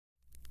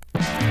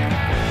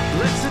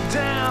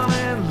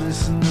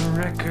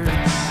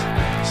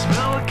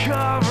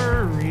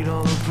cover, read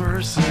all the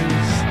verses.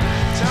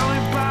 Tell me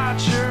about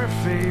your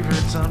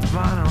favorites on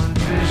vinyl and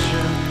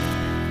vision.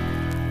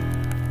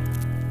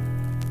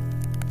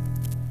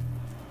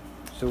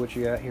 So what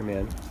you got here,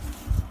 man?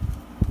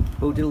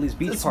 Bo Diddley's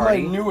Beach It's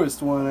Party. my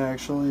newest one,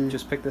 actually.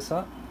 Just picked this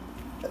up?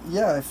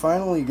 Yeah, I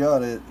finally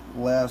got it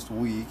last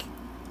week.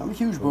 I'm a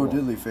huge Cool. Bo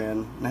Diddley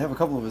fan, and I have a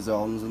couple of his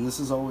albums, and this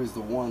is always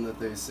the one that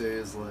they say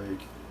is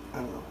like, I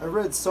don't know. I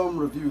read some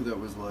review that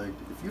was like,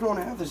 if you don't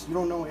have this, you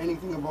don't know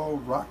anything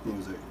about rock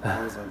music. And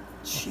I was like,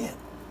 shit.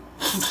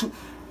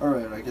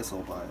 Alright, I guess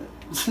I'll buy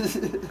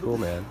it. Cool,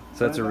 man.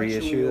 So that's a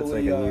reissue? That's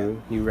like a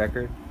new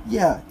record?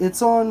 Yeah,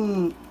 it's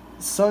on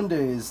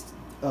Sundays,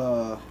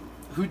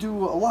 who do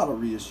a lot of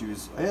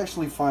reissues. I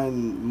actually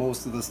find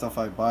most of the stuff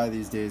I buy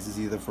these days is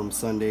either from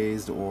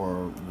Sundays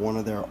or one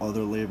of their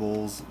other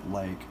labels,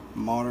 like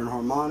Modern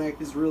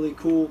Harmonic is really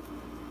cool.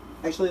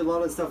 Actually, a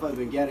lot of the stuff I've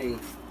been getting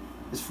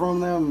is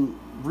from them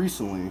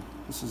recently.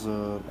 This is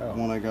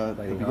one I got at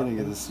the beginning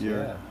of this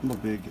year. Yeah. I'm a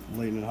big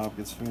Layton and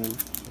Hopkins fan.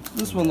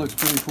 This one looks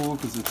pretty cool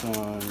because it's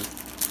on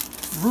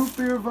root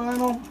beer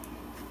vinyl.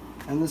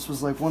 And this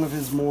was like one of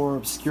his more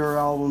obscure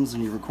albums,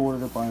 and he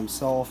recorded it by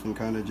himself and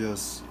kind of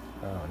just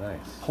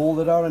pulled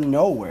it out of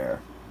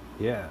nowhere.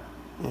 Yeah.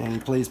 And he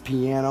plays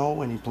piano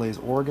and he plays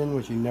organ,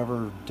 which he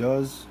never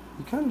does.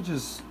 He kind of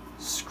just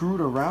screwed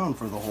around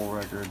for the whole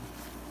record.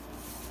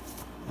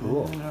 And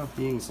Cool. it ended up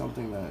being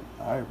something that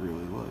I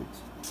really liked.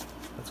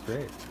 That's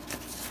great.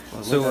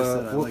 But So, like I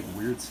said, I like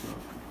weird stuff.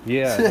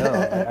 Yeah, no,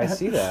 I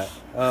see that.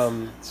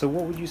 So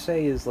what would you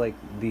say is like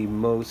the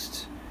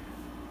most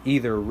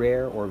either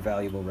rare or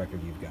valuable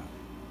record you've got?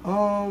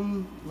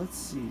 Let's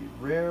see.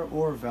 Rare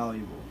or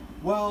valuable?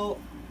 Well,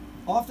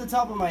 off the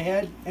top of my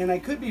head, and I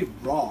could be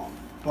wrong,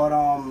 but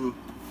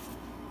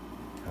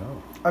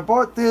I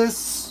bought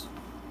this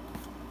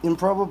in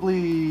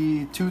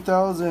probably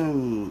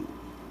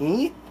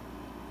 2008,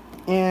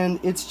 and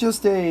it's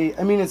just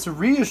it's a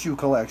reissue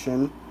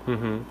collection,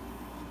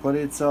 but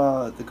it's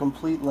the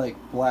complete like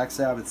Black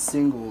Sabbath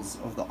singles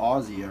of the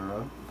Aussie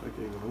era. If I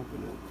can even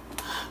open it.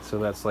 So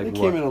that's like it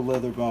what? came in a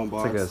leather-bound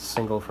box. It's like a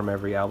single from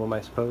every album,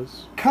 I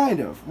suppose? Kind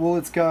of. Well,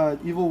 it's got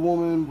Evil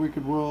Woman,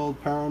 Wicked World,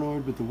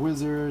 Paranoid with the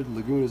Wizard,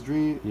 Laguna's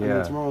Dream, and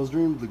then Tomorrow's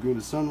Dream,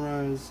 Laguna's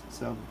Sunrise,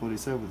 Sabbath Bloody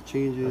Sabbath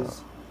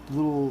Changes,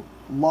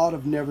 lot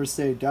of Never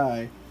Say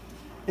Die.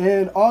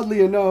 And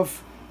oddly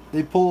enough,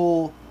 they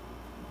pull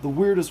the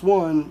weirdest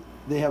one.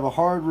 They have a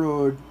Hard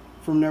Road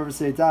from Never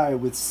Say Die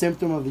with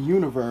Symptom of the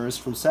Universe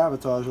from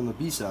Sabotage on the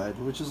B-side,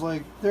 which is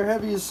like their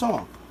heaviest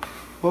song.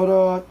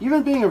 But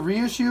even being a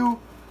reissue,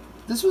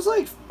 this was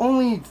like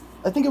only,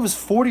 I think it was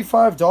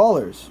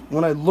 $45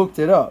 when I looked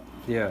it up.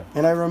 Yeah.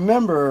 And I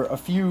remember a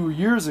few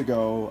years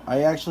ago,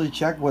 I actually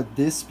checked what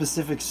this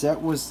specific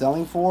set was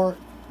selling for,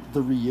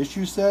 the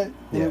reissue set,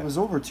 and it was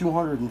over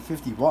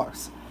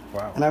 $250.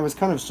 Wow. And I was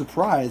kind of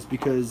surprised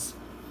because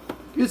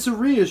it's a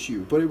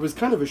reissue, but it was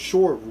kind of a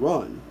short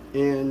run.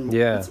 And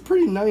it's a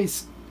pretty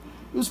nice,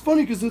 it was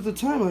funny because at the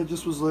time I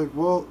just was like,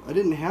 well, I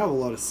didn't have a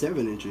lot of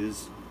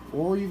 7-inches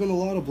or even a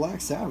lot of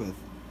Black Sabbath.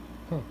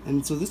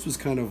 And so this was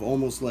kind of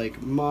almost like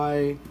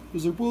it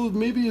was like, well,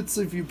 maybe it's,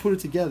 if you put it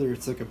together,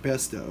 it's like a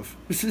best of.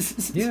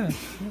 Yeah.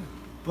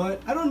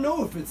 But I don't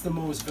know if it's the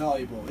most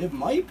valuable. It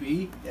might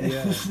be.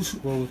 Yeah.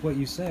 Well, with what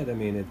you said, I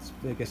mean,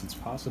 I guess it's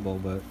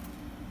possible, but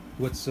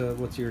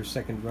what's your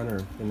second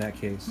runner in that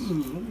case? Let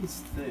me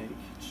think.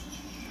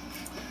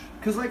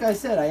 Because like I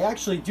said, I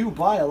actually do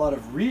buy a lot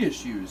of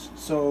reissues.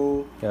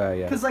 So,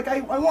 because like I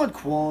want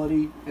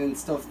quality and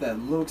stuff that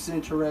looks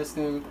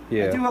interesting.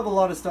 Yeah. I do have a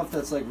lot of stuff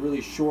that's like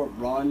really short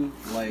run.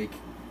 Like,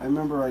 I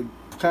remember I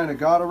kind of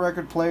got a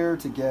record player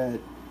to get,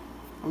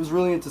 I was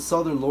really into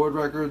Southern Lord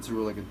Records, who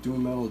were like a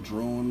doom metal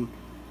drone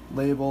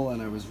label,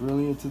 and I was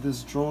really into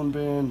this drone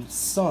band,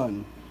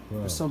 Sun,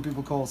 or some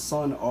people call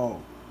Sun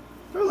O.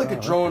 They're like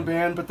a drone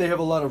band, but they have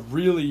a lot of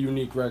really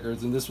unique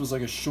records, and this was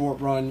like a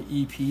short-run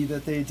EP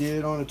that they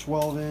did on a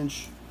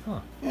 12-inch.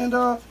 And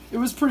it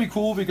was pretty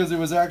cool because it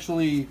was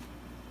actually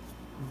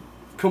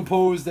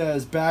composed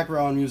as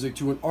background music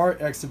to an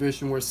art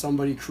exhibition where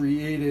somebody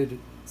created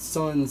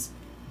Sun's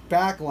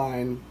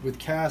backline with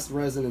cast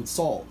resin and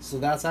salt. So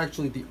that's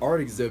actually the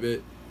art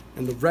exhibit,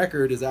 and the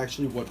record is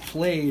actually what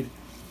played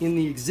in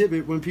the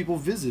exhibit when people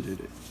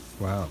visited it.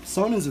 Wow.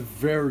 Sun is a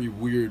very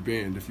weird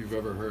band, if you've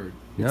ever heard.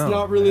 It's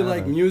not really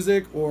like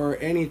music or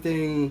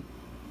anything.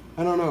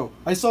 I don't know.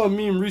 I saw a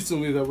meme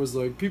recently that was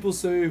like, people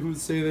say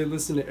they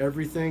listen to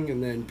everything,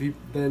 and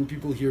then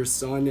people hear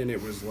Sun, and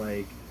it was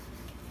like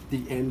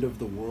the end of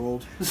the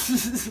world.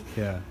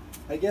 Yeah.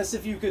 I guess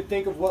if you could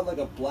think of what like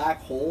a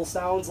black hole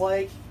sounds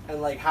like,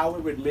 and like how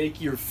it would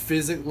make your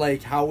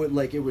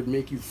it would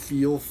make you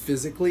feel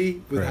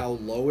physically with how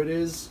low it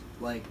is,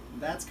 like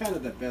that's kind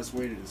of the best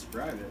way to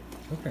describe it.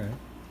 Okay.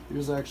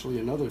 Here's actually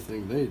another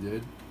thing they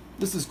did.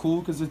 This is cool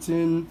because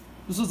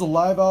this was a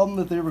live album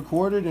that they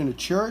recorded in a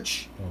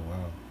church. Oh,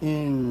 wow.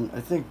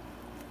 I think,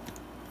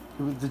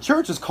 the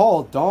church is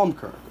called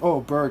Domkirk.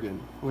 Oh,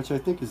 Bergen, which I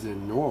think is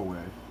in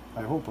Norway.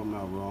 I hope I'm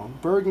not wrong.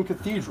 Bergen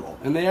Cathedral.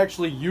 And they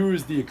actually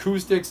used the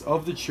acoustics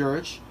of the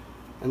church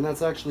and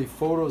that's actually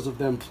photos of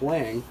them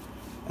playing.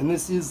 And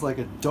this is like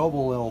a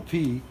double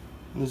LP,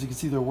 and as you can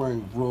see, they're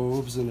wearing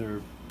robes and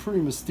they're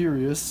pretty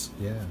mysterious.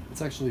 Yeah.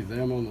 It's actually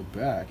them on the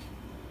back.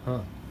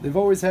 Huh. They've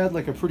always had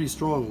like a pretty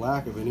strong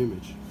lack of an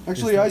image.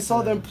 Actually, I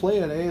saw them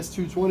play at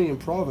AS220 in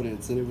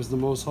Providence, and it was the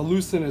most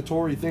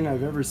hallucinatory thing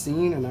I've ever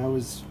seen, and I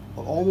was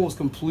almost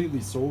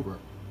completely sober.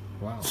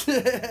 Wow.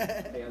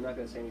 Hey, I'm not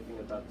going to say anything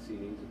about the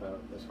CDs,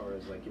 about as far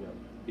as like, you know,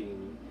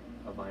 being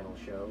a vinyl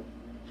show.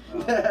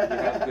 You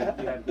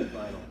have good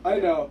vinyl. I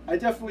know. I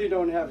definitely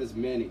don't have as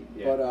many,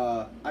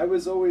 but I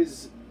was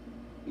always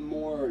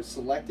more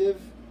selective,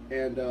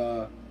 and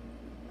I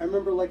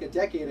remember like a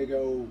decade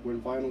ago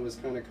when vinyl was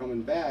kind of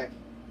coming back,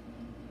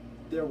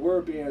 there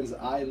were bands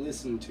I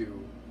listened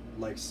to,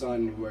 like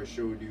Sun, who I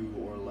showed you,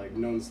 or like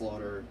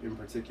Nunslaughter in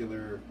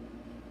particular,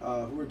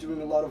 who were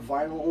doing a lot of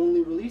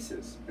vinyl-only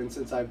releases. And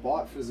since I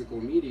bought physical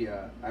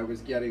media, I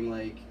was getting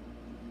like,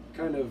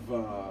 kind of,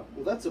 well,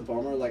 that's a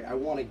bummer, like, I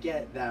want to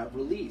get that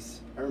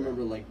release. I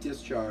remember, like,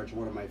 Discharge,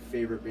 one of my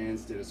favorite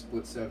bands, did a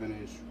split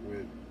 7-inch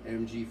with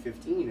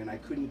MG15, and I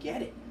couldn't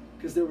get it,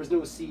 because there was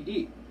no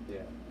CD. Yeah.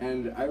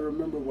 And I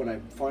remember when I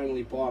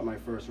finally bought my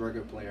first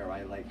record player,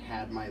 I, like,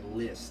 had my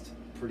list,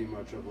 pretty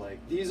much, of, like,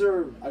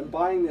 I'm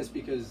buying this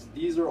because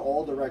these are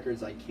all the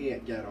records I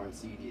can't get on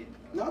CD.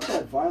 Not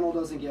that vinyl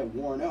doesn't get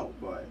worn out,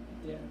 but...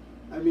 Yeah.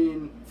 I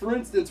mean, for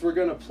instance, we're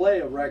gonna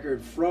play a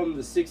record from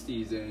the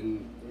 60s,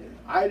 and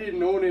I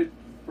didn't own it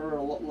for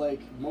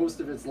like most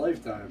of its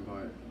lifetime,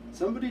 but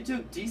somebody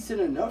took decent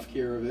enough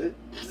care of it.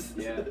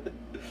 Yeah.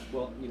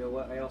 Well, you know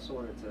what? I also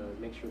wanted to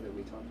make sure that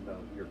we talked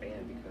about your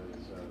band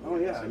because. Oh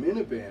yeah, I'm in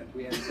a band.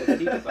 We haven't said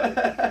peep about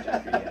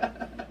it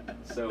yet.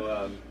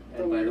 So.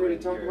 And we were going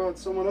to talk about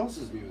someone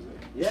else's music.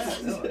 Yeah,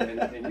 no,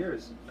 and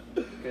yours,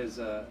 because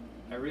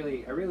I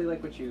really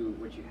like what you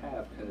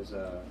have, because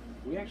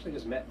we actually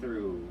just met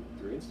through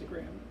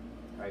Instagram.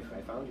 I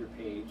found your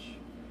page.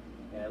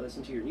 And I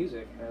listened to your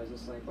music, and I was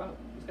just like, "Wow,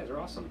 these guys are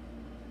awesome."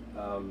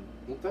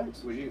 Well,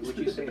 thanks. Would you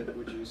say that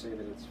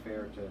it's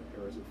fair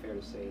to, or is it fair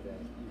to say that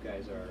you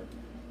guys are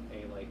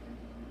a like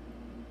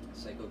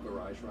psycho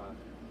garage rock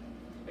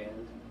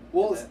band?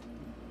 Well,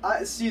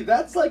 I see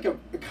that's like a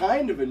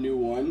kind of a new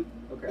one.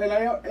 Okay.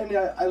 And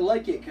I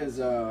like it because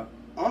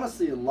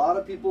honestly, a lot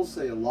of people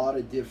say a lot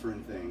of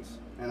different things,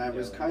 and I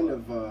was kind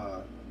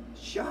of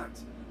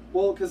shocked.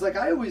 Well, because like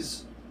I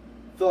always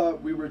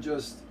thought we were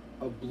just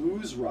a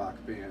blues rock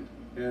band.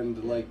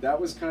 And like that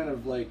was kind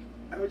of like,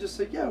 I would just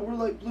say, yeah, we're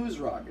like blues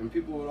rock, and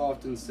people would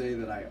often say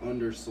that I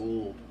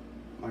undersold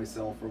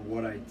myself for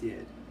what I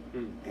did.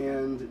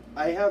 And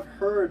I have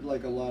heard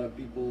like a lot of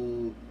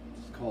people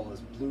call us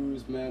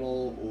blues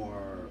metal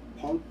or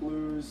punk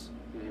blues.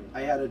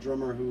 I had a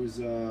drummer who's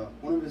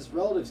one of his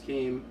relatives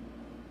came,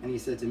 and he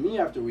said to me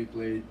after we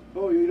played,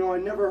 "Oh, you know, I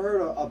never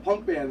heard a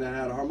punk band that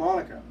had a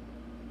harmonica."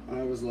 And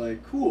I was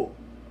like, cool.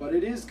 But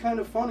it is kind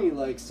of funny,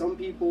 like some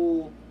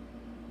people.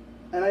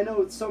 And I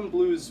know some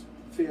blues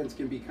fans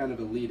can be kind of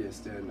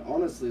elitist, and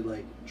honestly,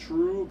 like,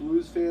 true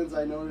blues fans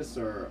I noticed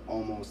are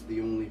almost the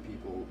only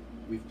people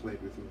we've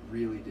played with who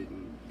really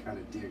didn't kind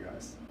of dig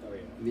us. Oh, yeah.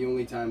 And the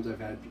only times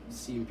I've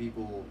seen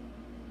people,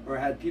 or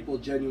had people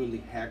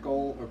genuinely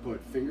heckle or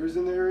put fingers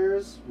in their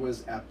ears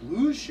was at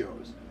blues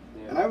shows.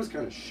 Yeah. And I was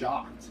kind of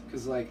shocked,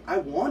 because, like, I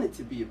wanted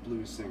to be a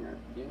blues singer.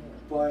 Yeah.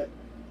 But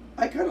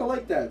I kind of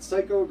like that.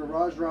 Psycho,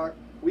 garage rock.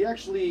 We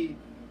actually...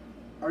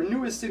 Our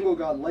newest single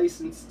got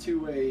licensed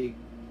to a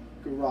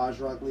garage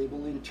rock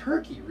label in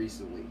Turkey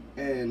recently,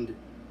 and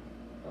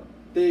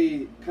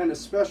they kind of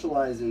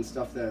specialize in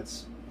stuff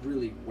that's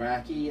really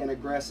wacky and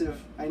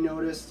aggressive, I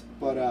noticed,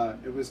 but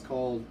it was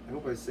called, I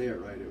hope I say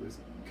it right, it was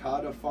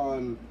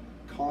Kadafan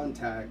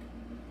Contact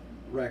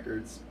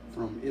Records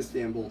from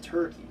Istanbul,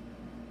 Turkey,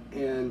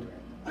 and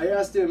I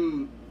asked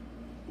him,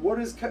 what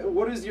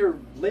does your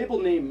label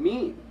name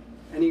mean?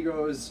 And he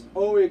goes,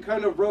 oh, it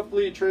kind of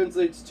roughly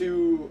translates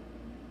to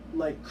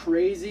like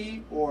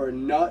crazy or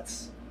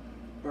nuts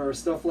or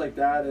stuff like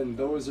that, and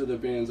those are the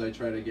bands I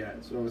try to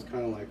get. So I was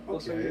kind of like, okay. Well,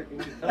 so you're in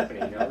good company,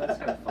 you know, that's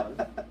kind of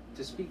fun.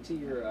 To speak to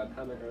your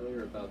comment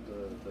earlier about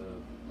the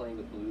playing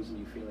with blues and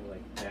you feeling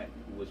like that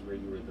was where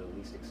you were the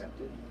least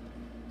accepted,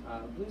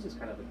 blues is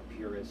kind of a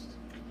purist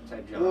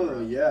type genre.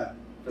 Oh, yeah.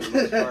 For the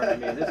most part, I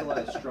mean, there's a lot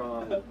of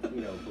strong,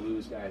 you know,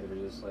 blues guys that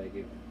are just like,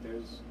 if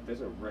there's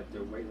a right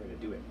way to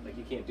do it. Like,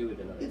 you can't do it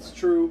another way. It's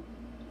true.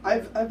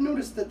 I've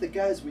noticed that the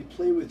guys we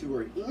play with who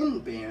are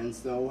in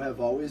bands, though, have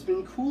always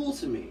been cool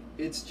to me.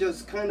 It's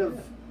just kind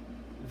of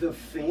the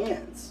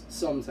fans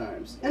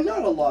sometimes. And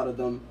not a lot of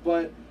them,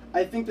 but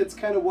I think that's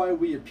kind of why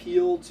we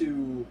appeal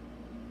to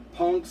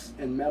punks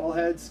and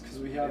metalheads, because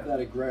we have that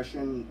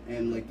aggression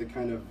and like the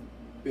kind of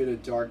bit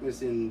of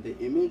darkness in the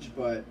image,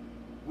 but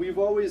we've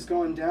always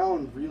gone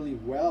down really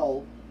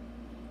well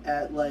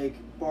at like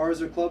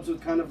bars or clubs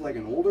with kind of like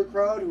an older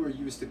crowd who are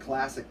used to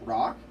classic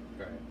rock.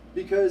 Right.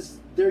 Because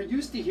they're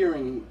used to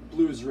hearing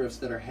blues riffs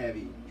that are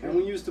heavy. And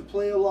we used to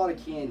play a lot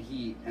of Canned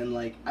Heat, and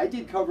like I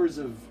did covers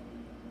of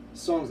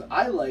songs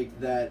I liked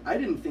that I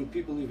didn't think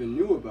people even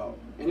knew about.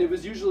 And it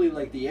was usually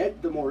like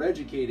the more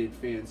educated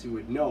fans who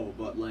would know,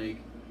 but like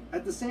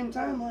at the same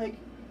time, like,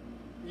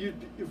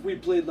 if we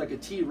played like a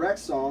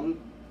T-Rex song,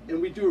 and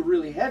we do it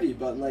really heavy,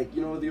 but like,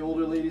 you know, the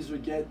older ladies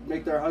would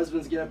make their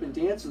husbands get up and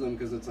dance with them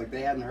because it's like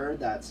they hadn't heard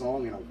that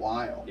song in a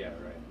while. Yeah,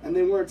 right. And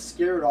they weren't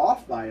scared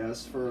off by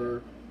us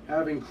for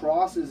having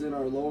crosses in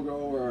our logo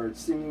or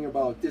singing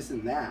about this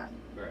and that.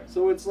 Right.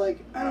 So it's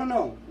like, I don't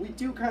know, we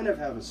do kind of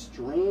have a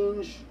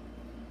strange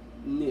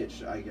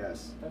niche, I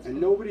guess. And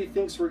nobody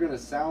thinks we're going to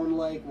sound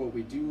like what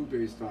we do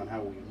based on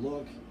how we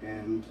look,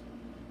 and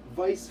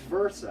vice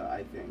versa,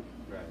 I think.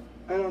 Right.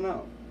 I don't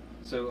know.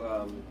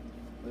 So,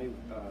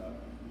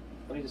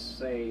 let me just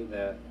say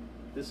that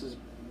this is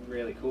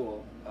really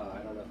cool. I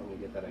don't know if I'm going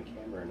to get that on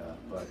camera or not,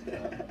 but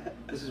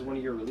this is one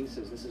of your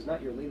releases. This is not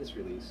your latest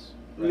release,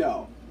 right?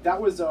 No. That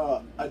was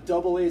a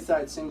double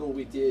A-side single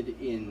we did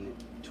in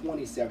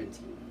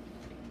 2017.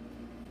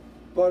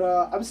 But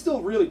I'm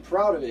still really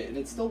proud of it, and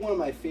it's still one of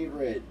my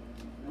favorite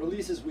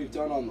releases we've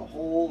done on the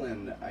whole,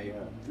 and I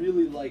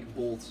really like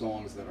both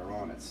songs that are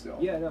on it still.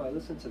 Yeah, no, I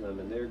listened to them,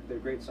 and they're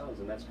great songs,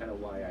 and that's kind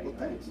of why I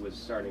was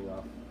starting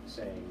off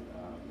saying,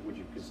 would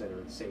you consider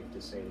it safe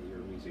to say that your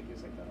music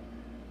is like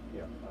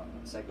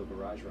a psycho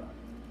garage rock?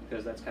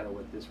 Because that's kind of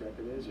what this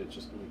record is. It's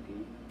just an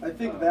EP. I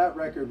think that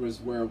record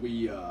was where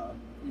we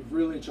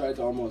really tried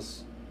to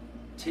almost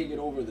take it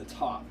over the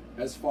top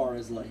as far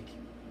as like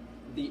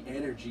the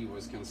energy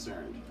was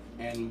concerned,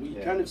 and we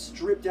kind of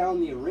stripped down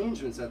the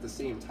arrangements at the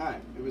same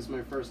time. It was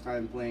my first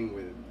time playing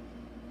with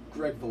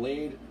Greg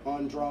Valade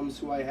on drums,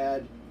 who I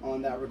had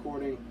on that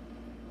recording,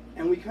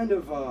 and we kind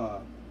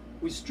of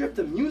we stripped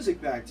the music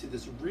back to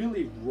this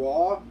really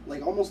raw,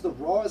 like almost the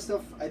rawest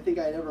stuff I think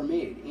I'd ever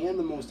made, and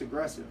the most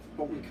aggressive.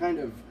 But we kind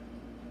of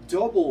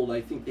doubled, I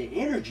think, the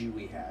energy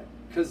we had.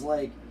 Because,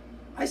 like,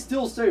 I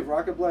still say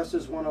Rocket Blaster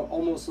is one of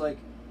almost like,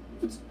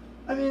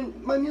 I mean,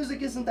 my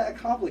music isn't that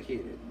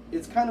complicated.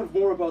 It's kind of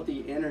more about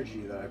the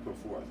energy that I put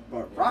forth.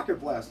 But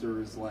Rocket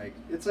Blaster is like,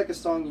 it's like a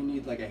song you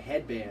need like a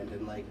headband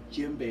and like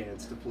gym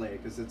bands to play,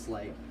 because it's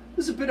like,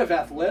 there's a bit of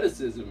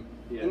athleticism,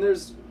 and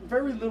there's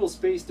very little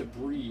space to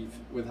breathe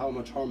with how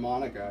much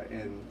harmonica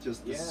and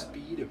just the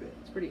speed of it.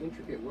 It's pretty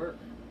intricate work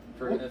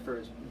for a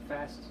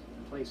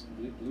fast-paced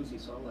bluesy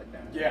song like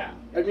that. Yeah,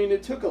 I mean,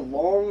 it took a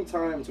long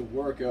time to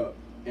work up,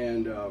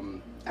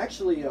 and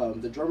actually,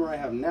 the drummer I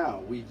have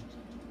now, we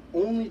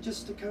only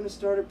just kind of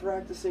started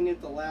practicing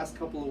it the last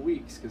couple of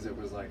weeks, because it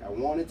was like I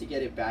wanted to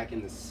get it back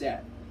in the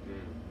set,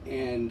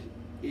 and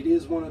it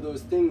is one of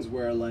those things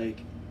where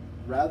like,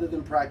 rather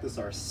than practice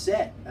our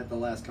set at the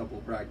last couple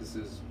of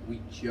practices,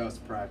 we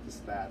just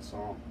practiced that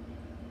song.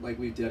 Like,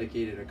 we've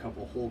dedicated a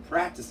couple whole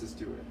practices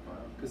to it.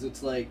 Because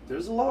it's like,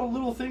 there's a lot of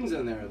little things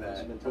in there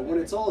that, but when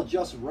it's all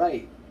just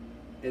right,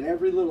 and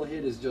every little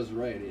hit is just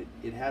right,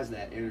 it has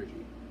that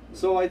energy.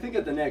 So I think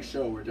at the next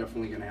show, we're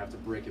definitely going to have to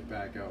break it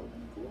back out.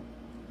 Cool.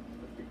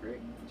 That'd be great.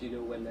 Do you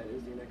know when that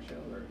is, your next show?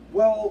 Or?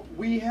 Well,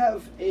 we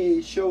have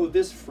a show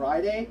this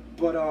Friday,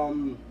 but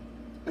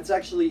it's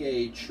actually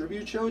a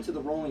tribute show to the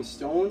Rolling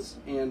Stones,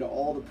 and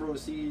all the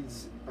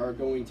proceeds are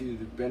going to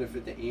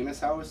benefit the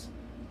Amos House,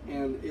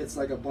 and it's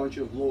like a bunch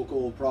of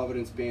local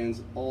Providence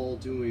bands all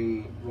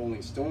doing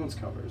Rolling Stones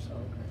covers. Oh,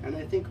 okay. And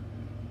I think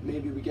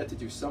maybe we get to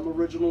do some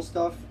original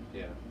stuff.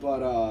 Yeah.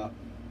 But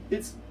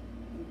it's,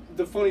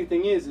 the funny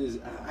thing is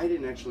I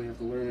didn't actually have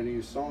to learn any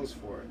new songs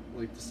for it.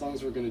 Like, the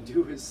songs we're gonna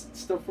do is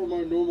stuff from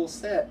our normal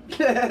set.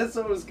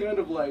 So it was kind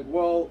of like,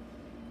 well,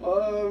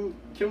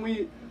 can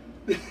we?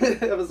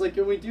 I was like,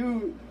 can we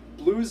do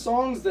blues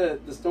songs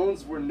that the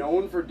Stones were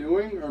known for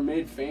doing or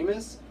made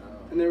famous?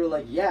 Oh. And they were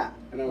like, yeah.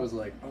 And I was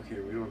like, okay,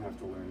 we don't have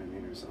to learn any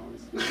new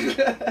songs.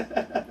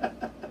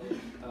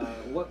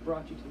 What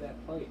brought you to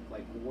that point?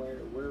 Like, where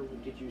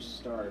did you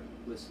start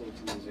listening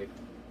to music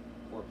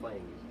or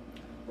playing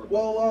music?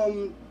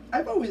 Well,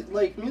 I've always,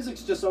 like,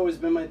 music's just always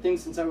been my thing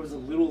since I was a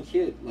little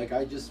kid. Like,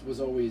 I just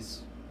was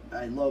always,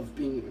 I loved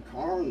being in the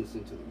car and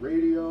listening to the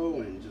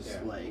radio and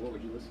just like... What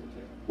would you listen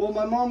to? Well,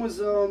 my mom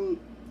was,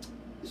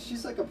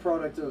 she's like a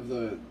product of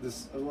a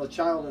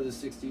child of the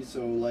 60s,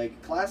 so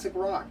like classic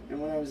rock.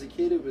 And when I was a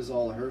kid, it was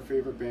all her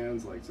favorite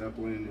bands like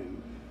Zeppelin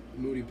and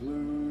Moody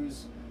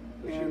Blues.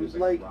 So and she was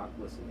like a rock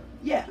listener.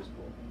 Yeah. Which is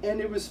cool.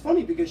 And it was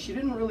funny because she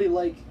didn't really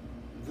like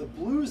the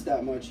blues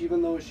that much,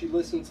 even though she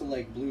listened to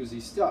like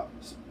bluesy stuff.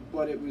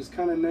 But it was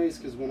kind of nice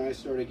because when I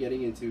started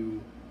getting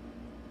into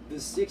the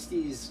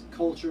 60s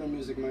culture and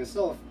music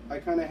myself, I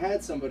kind of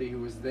had somebody who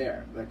was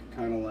there that could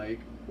kind of like,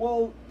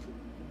 well,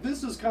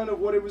 this is kind of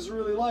what it was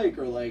really like,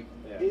 or like,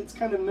 it's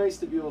kind of nice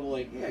to be able to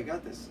like, hey, I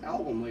got this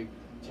album, like,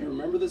 do you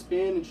remember this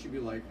band? And she'd be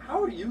like,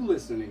 how are you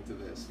listening to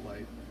this?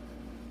 Like,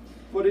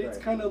 but it's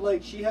kind of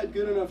like, she had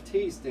good enough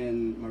taste,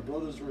 and my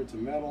brothers were into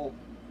metal.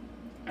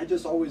 I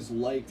just always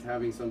liked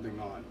having something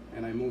on,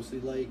 and I mostly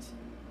liked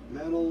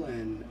metal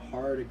and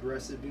hard,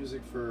 aggressive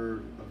music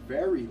for a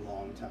very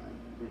long time.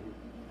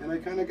 And I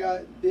kind of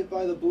got bit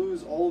by the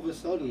blues all of a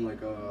sudden,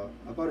 like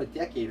about a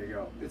decade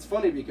ago. It's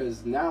funny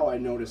because now I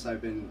notice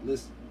I've been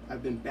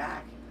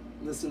back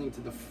listening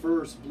to the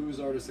first blues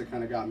artist that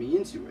kind of got me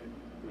into it.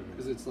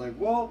 Because it's like,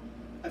 well,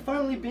 I've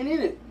finally been in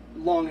it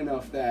long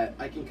enough that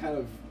I can kind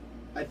of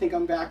I think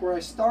I'm back where I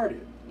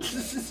started.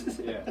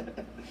 Yeah.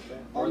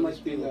 Or at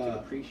least be able to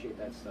appreciate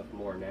that stuff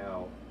more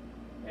now.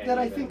 That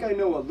I think I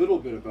know a little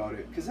bit about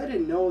it, because I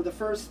didn't know the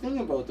first thing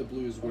about the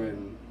blues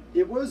when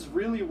it was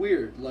really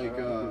weird. Like,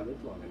 you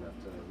lived long enough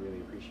to really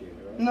appreciate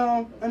it, right?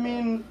 No, I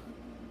mean,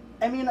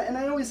 and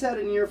I always had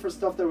an ear for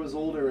stuff that was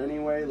older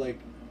anyway. Like,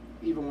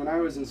 even when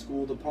I was in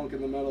school, the punk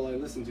and the metal I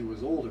listened to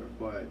was older.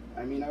 But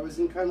I mean, I was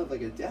in kind of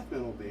like a death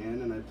metal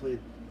band, and I played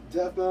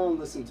death metal and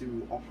listened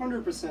to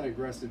 100%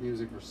 aggressive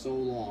music for so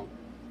long,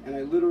 and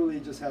I literally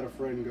just had a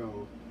friend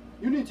go,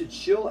 "You need to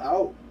chill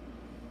out.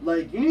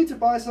 Like, you need to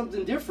buy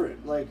something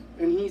different." Like,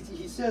 and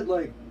he said,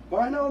 like,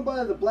 buy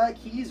the Black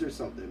Keys or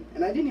something.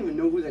 And I didn't even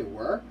know who they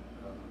were.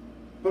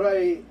 But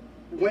I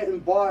went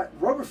and bought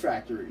Rubber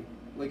Factory.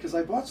 Like, because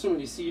I bought so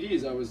many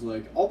CDs, I was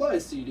like, I'll buy a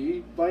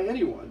CD by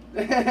anyone.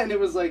 And it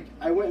was like,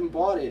 I went and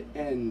bought it,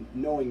 and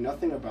knowing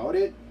nothing about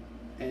it,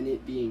 and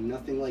it being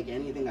nothing like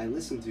anything I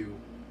listened to,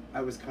 I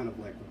was kind of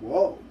like,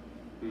 whoa,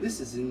 this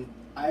isn't...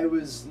 I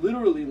was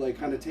literally like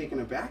kind of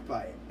taken aback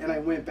by it, and I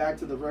went back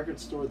to the record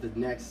store the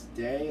next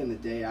day and the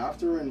day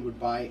after and would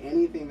buy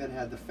anything that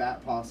had the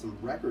Fat Possum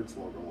Records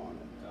logo on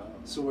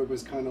it. So it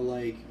was kind of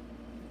like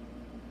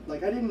I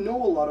didn't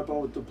know a lot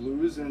about the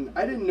blues, and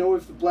I didn't know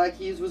if the Black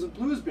Keys was a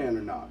blues band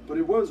or not, but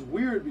it was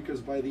weird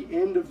because by the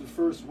end of the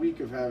first week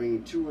of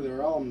having 2 of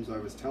their albums, I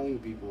was telling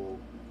people,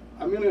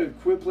 I'm gonna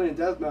quit playing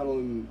death metal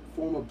and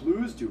form a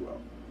blues duo,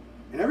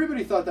 and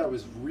everybody thought that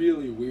was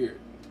really weird.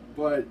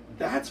 But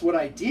that's what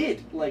I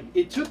did. Like,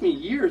 it took me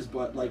years,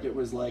 but like it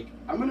was like,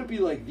 I'm gonna be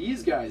like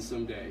these guys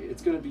someday.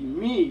 It's gonna be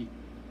me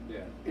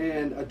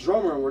and a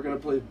drummer, and we're gonna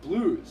play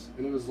blues.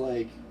 And it was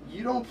like,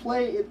 you don't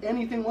play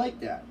anything like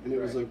that. And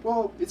it was like,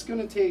 well, it's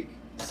gonna take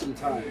some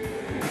time.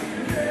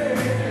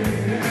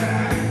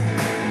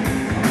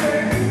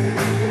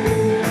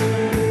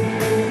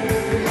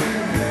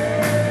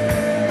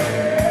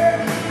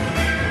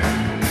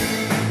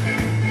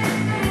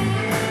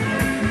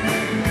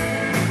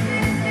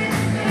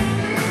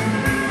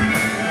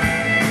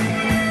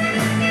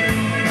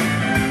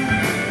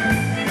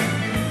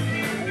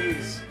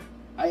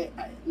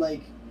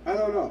 I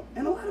don't know.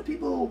 And a lot of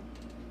people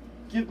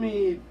give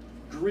me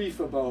grief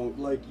about,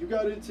 like, you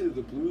got into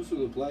the blues from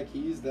the Black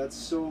Keys, that's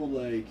so,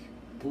 like,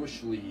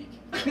 Bush League.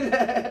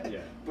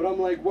 But I'm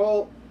like,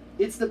 well,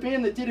 it's the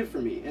band that did it for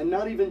me. And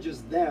not even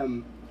just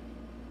them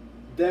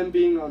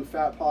being on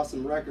Fat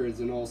Possum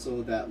Records, and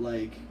also that,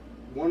 like,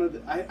 one of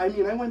the... I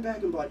mean, I went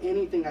back and bought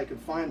anything I could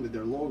find with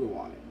their logo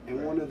on it.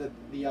 And one of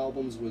the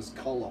albums was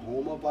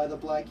Cullahoma by the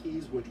Black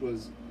Keys, which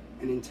was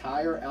an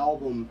entire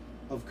album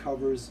of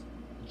covers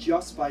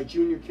just by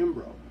Junior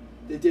Kimbrough.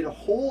 They did a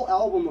whole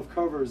album of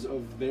covers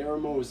of their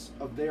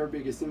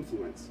biggest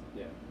influence,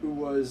 who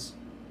was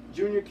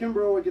Junior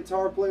Kimbrough, a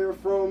guitar player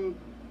from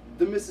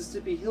the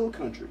Mississippi Hill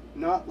Country,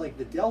 not like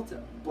the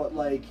Delta, but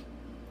like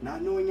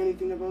not knowing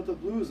anything about the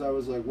blues. I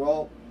was like,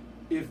 well,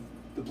 if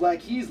the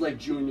Black Keys like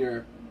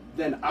Junior,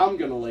 then I'm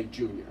gonna like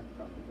Junior.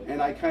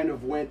 And I kind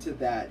of went to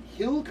that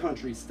hill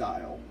country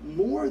style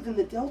more than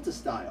the Delta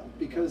style,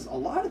 because a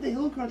lot of the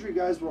hill country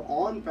guys were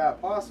on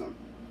Fat Possum.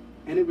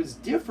 And it was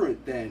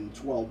different than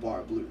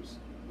 12-bar blues.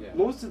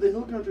 Most of the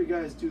hill country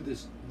guys do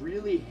this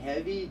really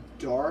heavy,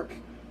 dark,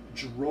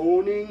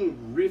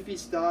 droning, riffy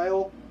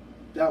style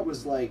that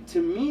was like,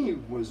 to me,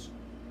 was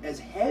as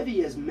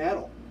heavy as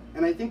metal.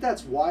 And I think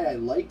that's why I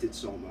liked it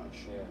so much.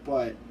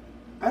 But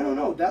I don't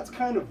know, that's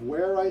kind of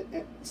where I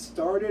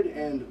started,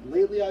 and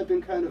lately I've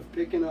been kind of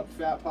picking up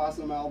Fat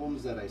Possum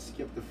albums that I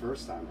skipped the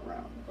first time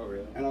around. Oh,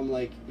 really? And I'm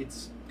like,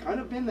 it's kind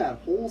of been that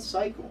whole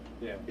cycle.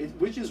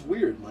 Which is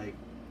weird, like,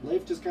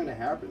 life just kind of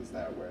happens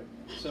that way.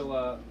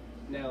 So,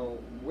 now,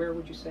 where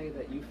would you say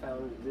that you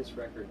found this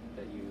record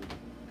that you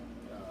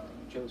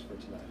chose for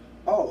tonight?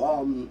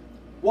 Oh,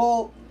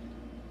 well,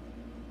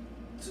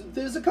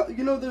 there's a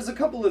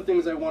couple of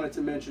things I wanted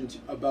to mention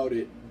about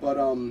it, but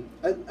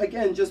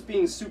again, just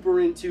being super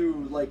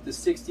into like the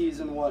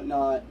 '60s and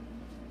whatnot,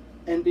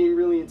 and being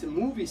really into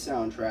movie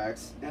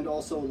soundtracks, and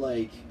also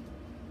like,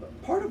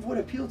 part of what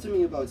appealed to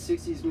me about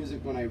 60s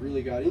music when I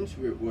really got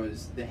into it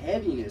was the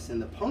heaviness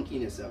and the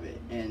punkiness of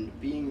it. And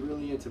being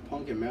really into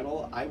punk and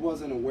metal, I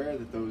wasn't aware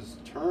that those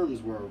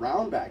terms were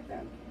around back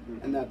then,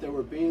 and that there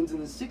were bands in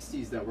the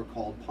 60s that were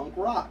called punk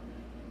rock,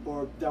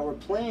 or that were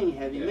playing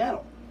heavy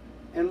metal.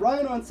 And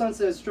Riot on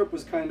Sunset Strip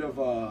was kind of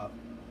a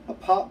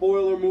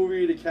potboiler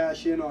movie to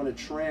cash in on a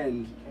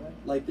trend.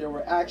 Like, there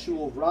were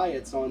actual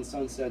riots on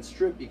Sunset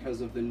Strip because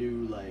of the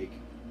new, like,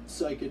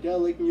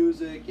 psychedelic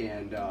music,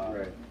 and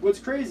what's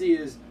crazy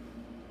is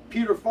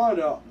Peter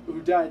Fonda,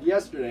 who died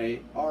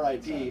yesterday,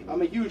 R.I.P.,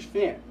 I'm a huge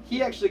fan.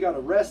 He actually got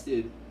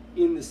arrested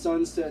in the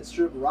Sunset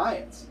Strip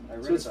riots.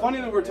 So it's funny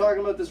that we're talking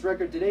about this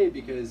record today,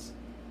 because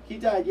he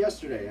died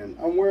yesterday, and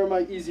I'm wearing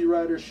my Easy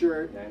Rider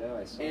shirt. I know,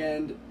 I saw.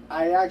 And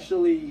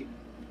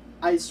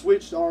I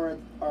switched our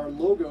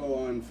logo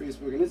on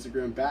Facebook and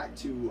Instagram back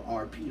to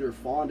our Peter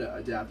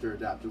Fonda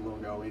AdapterAdapter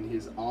logo in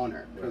his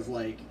honor, because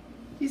like,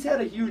 he's had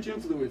a huge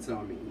influence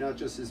on me, not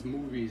just his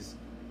movies,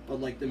 but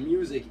like the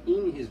music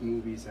in his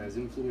movies has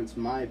influenced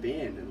my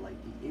band and like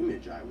the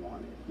image I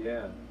wanted.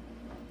 Yeah.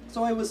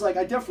 So I was like,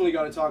 I definitely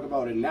got to talk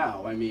about it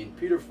now. I mean,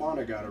 Peter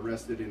Fonda got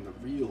arrested in the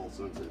real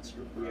Sunset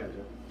Strip. Yeah,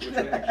 which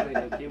actually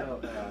it came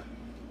out.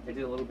 I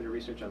did a little bit of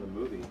research on the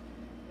movie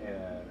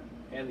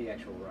and the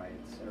actual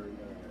riots,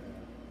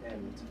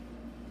 and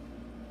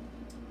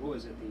what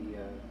was it?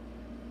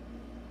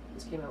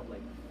 This came out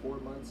like 4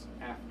 months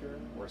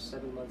after, or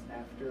 7 months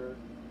after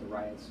the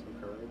riots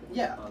occurred.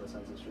 Yeah. On the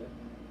Sunset Strip.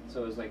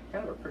 So it was like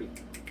kind of a pretty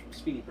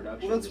speedy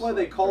production. Well, that's why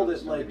they called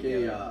it like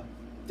a.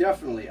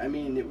 Definitely. I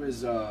mean, it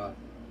was a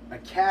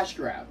cash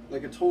grab,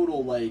 like a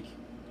total like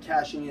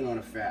cashing in on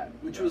a fad,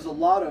 which was a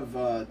lot of.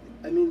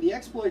 I mean, the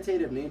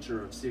exploitative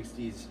nature of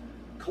 '60s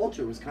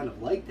culture was kind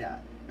of like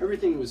that.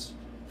 Everything was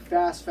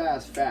fast,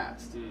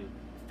 fast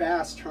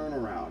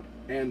turnaround,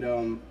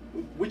 and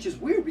which is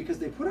weird because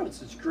they put out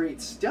such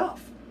great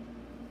stuff.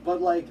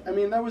 But like, I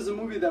mean, that was a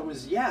movie that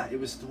was it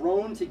was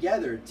thrown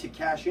together to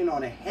cash in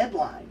on a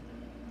headline.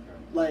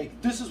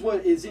 Like, this is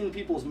what is in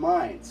people's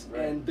minds,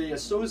 and they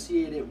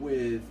associate it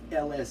with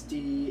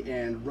LSD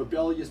and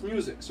rebellious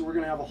music. So we're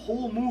going to have a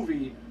whole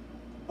movie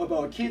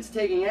about kids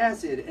taking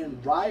acid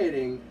and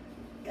rioting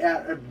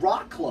at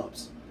rock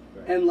clubs.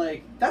 And,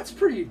 like, that's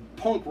pretty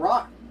punk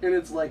rock. And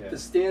it's like the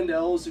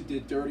Standells who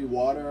did Dirty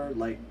Water,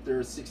 like,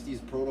 their 60s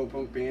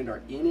proto-punk band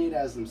are in it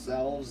as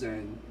themselves.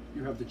 And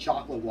you have the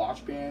Chocolate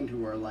Watch Band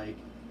who are, like,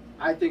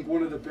 I think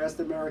one of the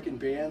best American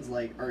bands,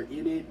 like, are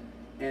in it.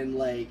 And,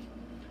 like,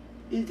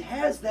 it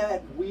has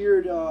that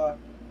weird,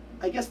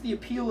 I guess the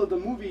appeal of the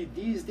movie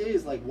these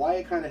days, like why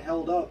it kind of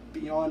held up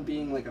beyond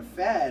being like a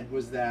fad,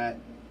 was that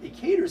it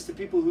caters to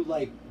people who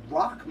like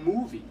rock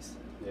movies.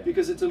 Yeah.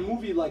 Because it's a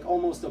movie like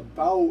almost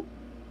about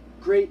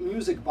great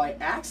music by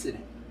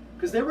accident.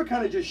 Because they were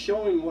kind of just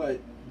showing what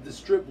the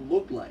strip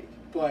looked like,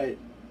 but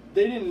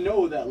they didn't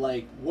know that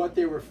like what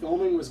they were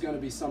filming was going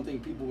to be something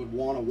people would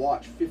want to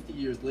watch 50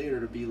 years later,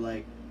 to be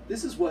like,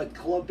 this is what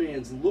club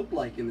bands looked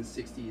like in the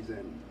 60s,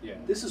 and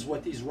this is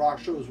what these rock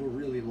shows were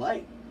really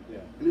like. Yeah.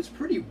 And it's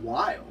pretty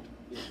wild.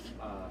 Yeah.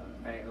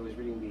 I was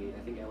reading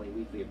I think LA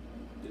Weekly,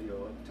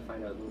 to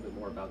find out a little bit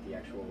more about the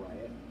actual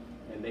riot,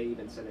 and they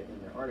even said it in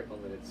their article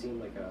that it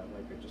seemed like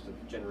just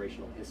a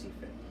generational hissy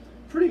fit.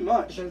 Pretty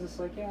much. Because it's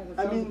like, that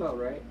sounds about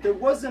right. There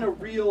wasn't a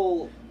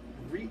real...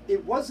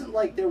 it wasn't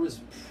like there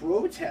was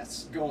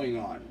protests going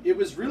on. It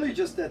was really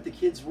just that the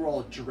kids were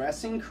all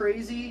dressing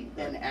crazy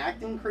and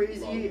acting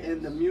crazy,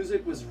 and the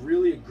music was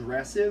really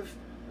aggressive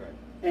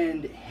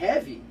and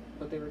heavy.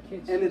 But they were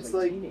kids. And it's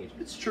like teenagers.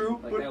 It's true.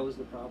 Like, that was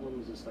the problem.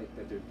 Was just like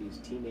that they're these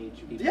teenage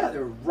people. Yeah,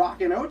 they're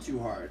rocking out too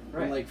hard.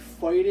 And like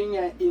fighting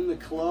in the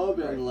club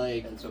and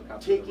like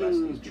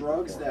taking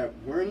drugs that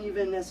weren't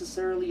even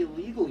necessarily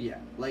illegal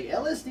yet. Like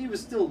LSD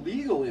was still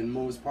legal in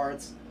most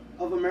parts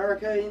of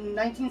America in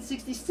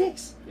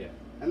 1966. Yeah.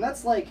 And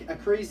that's like a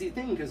crazy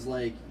thing, because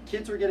like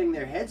kids were getting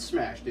their heads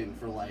smashed in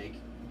for like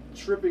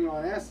tripping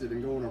on acid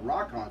and going to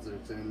rock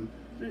concerts, and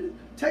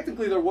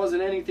technically there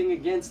wasn't anything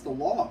against the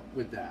law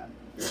with that.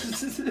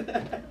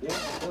 Yeah,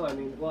 no, I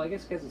mean, well, I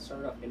guess because it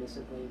started off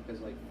innocently,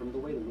 because like from the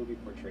way the movie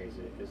portrays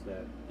it, is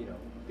that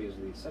these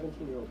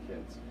 17-year-old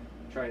kids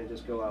trying to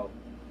just go out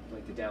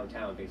like to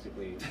downtown,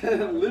 basically.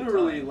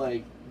 Literally,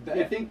 like.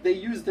 I think they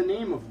used the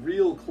name of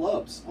real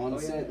clubs on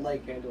set,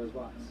 like Pandora's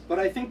Box. But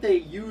I think they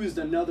used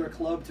another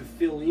club to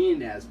fill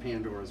in as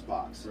Pandora's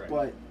Box. Right.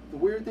 But the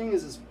weird thing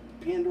is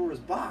Pandora's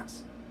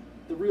Box.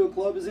 The real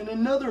club is in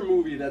another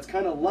movie that's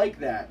kind of like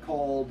that,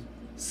 called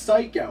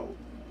Psych Out,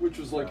 which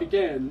was like,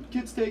 again,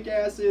 kids take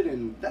acid,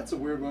 and that's a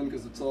weird one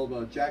because it's all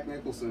about Jack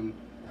Nicholson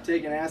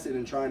taking acid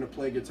and trying to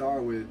play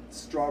guitar with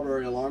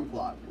Strawberry Alarm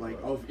Clock, like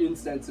of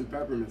Incense and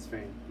Peppermints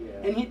fame.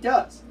 Yeah. And he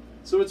does.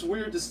 So it's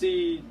weird to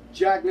see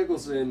Jack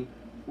Nicholson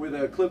with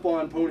a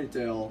clip-on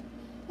ponytail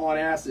on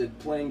acid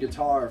playing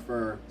guitar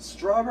for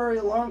Strawberry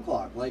Alarm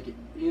Clock, like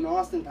in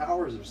Austin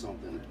Powers or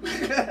something.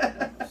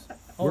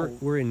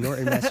 We're in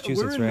Norton, Massachusetts,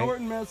 right? We're in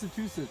Norton,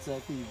 Massachusetts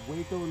at the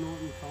Waco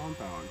Norton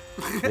compound.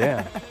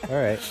 Yeah, all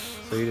right.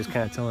 So you're just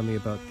kind of telling me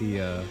about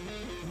the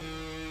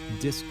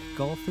disc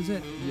golf, is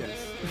it?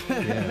 Yes.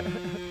 Yeah.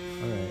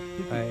 All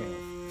right.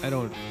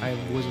 I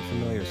wasn't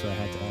familiar, so I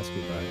had to ask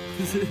you about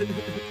it.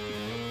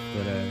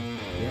 But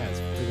yeah,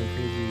 it's pretty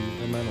crazy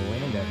amount of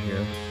land out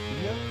here.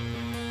 Yep.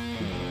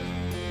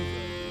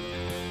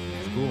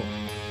 It's cool.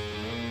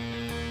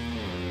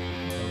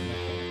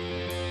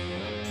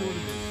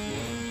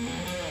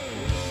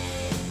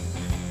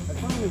 I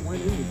finally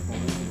went in this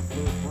barn for the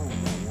first time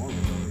not long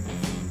ago to get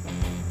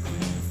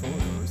some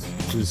photos.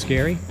 Was it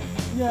scary?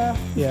 Yeah.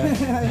 Yeah.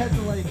 I had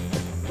to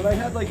but I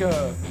had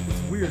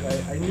it's weird.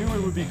 I knew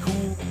it would be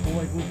cool, but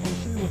I'll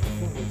show you what the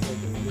front looks like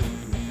in a minute.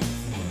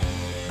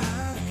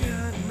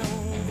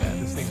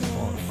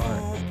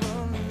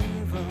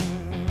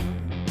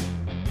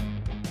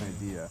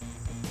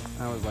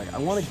 I was like, I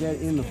want to get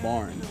in the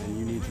barn, and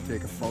you need to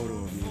take a photo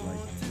of me,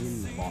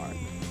 in the barn.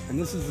 And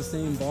this is the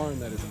same barn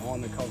that is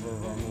on the cover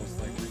of our most,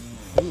 recent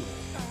film,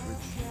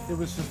 which it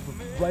was just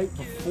right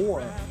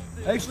before.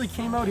 I actually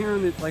came out here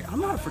and I'm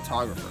not a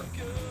photographer,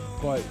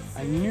 but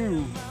I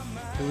knew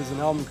It was an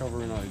album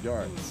cover in our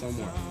yard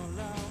somewhere.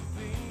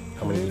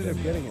 How many ended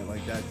up getting it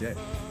like that day.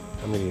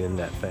 How many in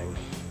that thing?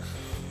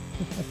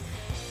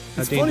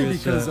 It's funny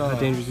because how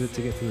dangerous is it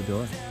to get through the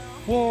door?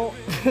 Well,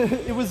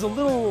 it was a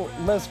little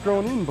less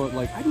grown in, but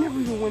like I never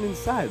even went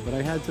inside. But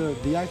I had to.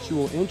 The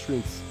actual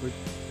entrance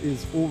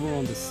is over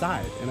on the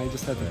side, and I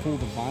just had to pull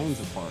the vines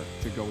apart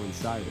to go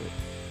inside it.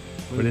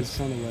 But it's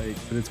kind of like.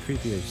 But it's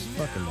creepy as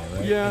fuck in there,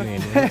 right? Yeah. I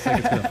mean, it looks like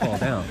it's gonna fall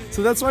down.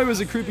 So that's why it was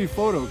a creepy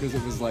photo, because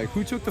it was like,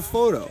 who took the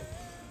photo?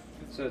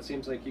 So it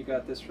seems like you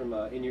got this from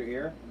In Your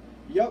Ear?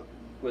 Yep.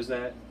 Was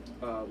that,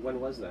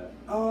 when was that?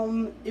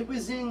 It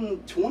was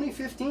in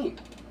 2015.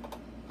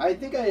 I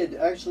think I had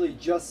actually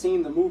just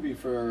seen the movie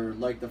for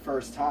like the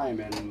first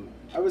time, and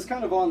I was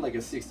kind of on like a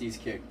 60s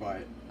kick,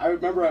 but I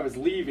remember I was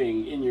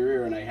leaving In Your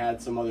Ear and I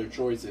had some other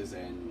choices,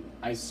 and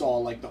I saw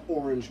like the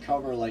orange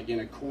cover like in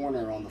a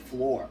corner on the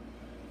floor.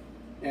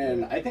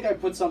 And I think I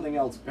put something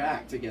else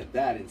back to get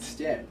that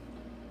instead.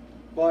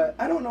 But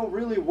I don't know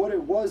really what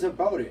it was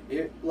about it.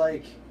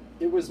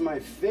 It was my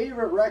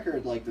favorite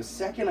record like the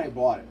second I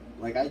bought it.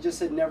 Like I just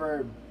had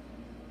never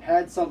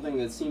had something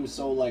that seemed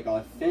so like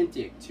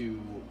authentic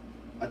to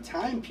a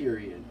time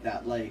period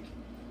that like,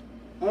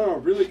 I don't know,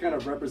 really kind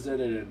of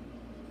represented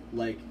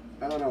like,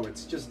 I don't know,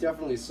 it's just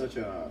definitely such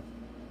a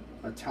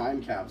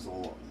time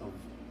capsule of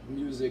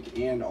music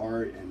and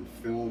art and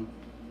film.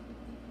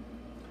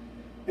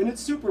 And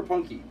it's super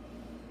punky.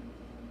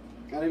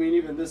 And I mean,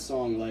 even this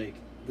song, like,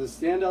 the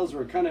Standells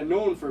were kind of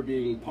known for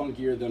being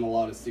punkier than a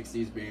lot of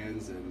 60s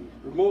bands, and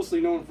were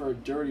mostly known for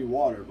Dirty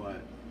Water,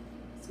 but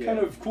it's kind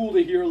of cool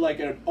to hear,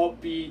 like, an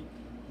upbeat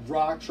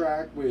rock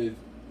track with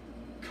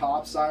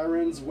cop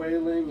sirens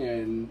wailing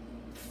and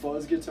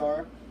fuzz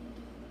guitar.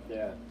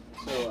 Yeah.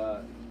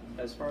 So,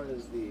 as far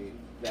as the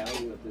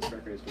value of this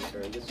record is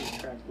concerned, this is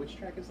which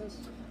track is this?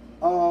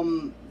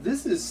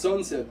 This is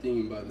Sunset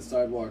Theme by the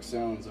Sidewalk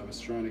Sounds. I was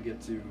trying to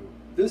get to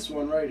this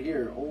one right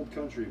here, Old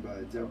Country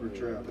by Deborah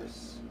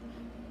Travis.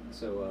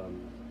 So,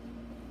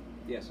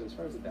 so as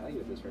far as the value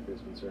of this record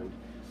is concerned,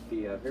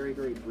 the very,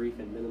 very brief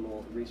and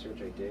minimal research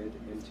I did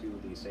into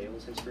the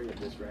sales history of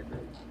this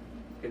record,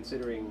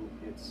 considering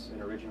it's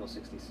an original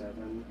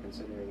 67,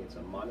 considering it's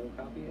a mono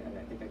copy, and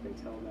I think I can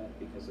tell that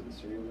because of the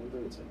serial number,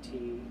 it's a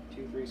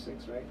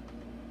T236, right?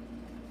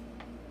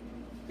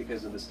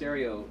 Because of the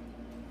stereo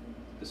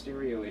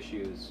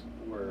issues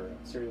were,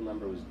 serial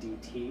number was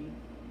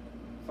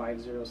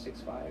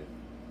DT5065.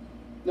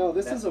 No,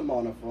 this is a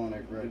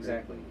monophonic record.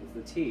 Exactly, it's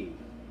the T,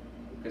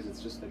 because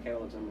it's just the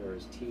catalog number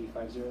is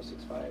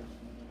T5065.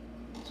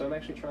 So I'm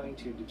actually trying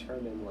to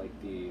determine like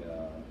the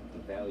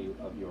value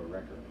of your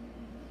record.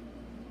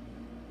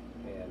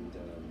 And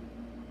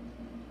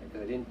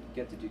because I didn't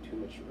get to do too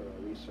much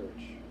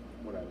research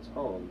when I was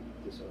home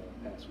this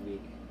past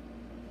week,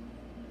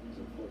 because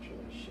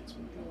unfortunately shit's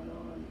been going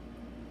on.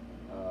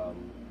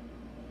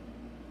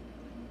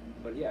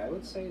 But yeah, I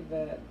would say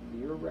that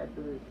your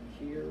record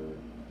here,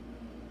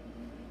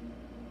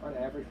 on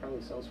average,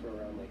 probably sells for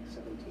around like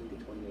 $17 to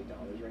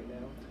 $28 right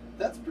now.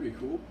 That's pretty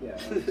cool. Yeah.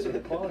 So the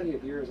quality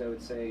of yours, I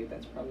would say,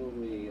 that's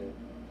probably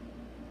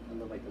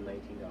under like the $19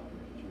 range,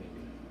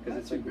 maybe, because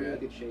it's like really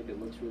good shape. It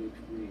looks really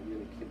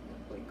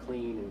like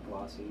clean and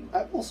glossy.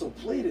 I've also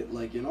played it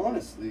like, and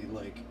honestly,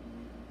 like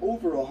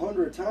over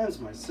 100 times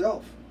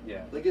myself.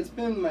 Yeah. Like, it's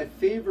been my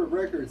favorite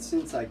record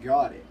since I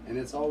got it, and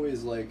it's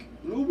always like,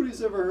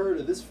 nobody's ever heard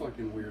of this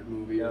fucking weird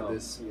movie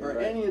or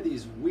any of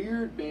these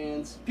weird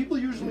bands. People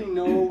usually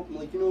know,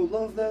 like,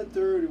 Love That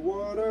Dirty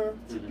Water.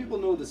 So people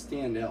know the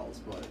Standells,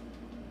 but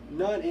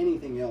not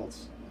anything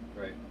else.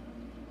 Right.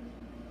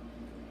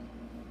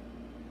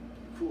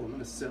 Cool, I'm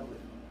gonna sell it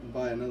and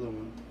buy another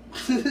one.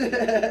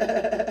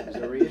 There's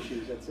no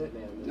reissues, that's it,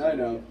 man. I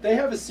know. They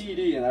have a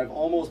CD, and I've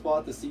almost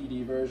bought the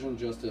CD version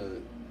just to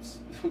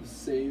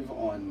save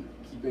on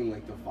keeping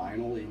like the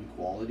vinyl in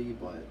quality,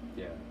 but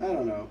yeah, I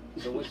don't know.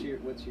 So what's your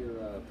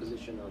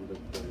position on the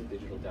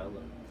digital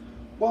download?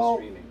 Well,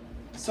 streaming.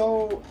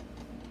 So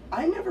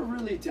I never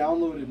really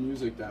downloaded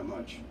music that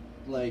much.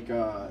 Like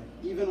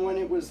even when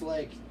it was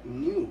like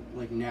new,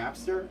 like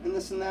Napster and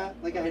this and that.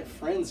 Like I had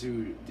friends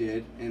who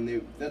did,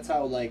 and that's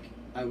how like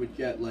I would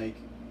get like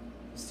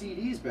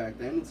CDs back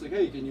then. It's like,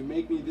 hey, can you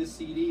make me this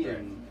CD? Right.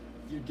 And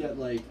you'd get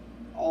like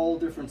all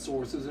different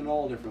sources and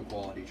all different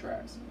quality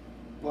tracks.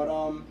 But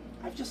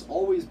I've just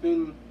always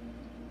been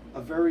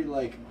a very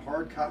like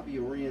hard copy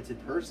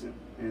oriented person,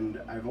 and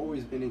I've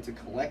always been into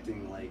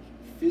collecting like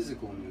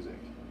physical music.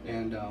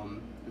 And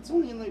it's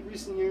only in like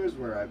recent years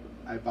where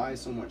I buy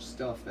so much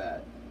stuff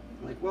that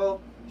I'm like,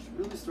 well, I should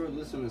really start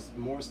listening to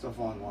more stuff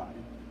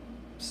online.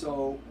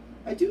 So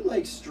I do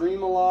like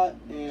stream a lot,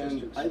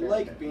 and I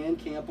like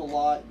Bandcamp a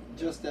lot,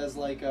 just as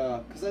like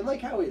because I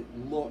like how it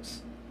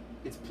looks.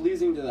 It's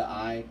pleasing to the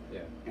eye,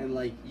 and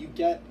like you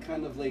get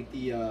kind of like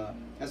the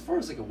as far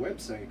as like a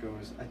website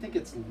goes, I think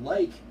it's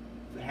like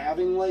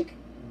having like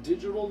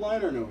digital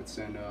liner notes,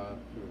 and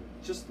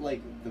just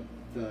like the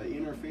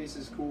interface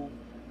is cool.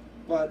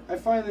 But I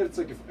find that it's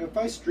like if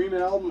I stream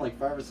an album like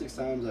 5 or 6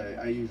 times,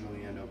 I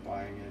usually end up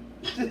buying it.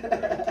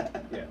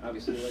 Yeah,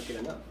 obviously you like it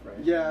enough, right?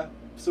 Yeah.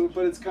 So,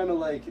 but it's kind of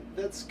like,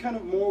 that's kind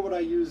of more what I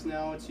use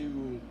now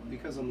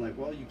because I'm like,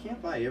 well, you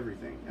can't buy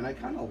everything. And I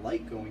kind of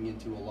like going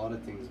into a lot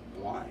of things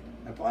blind.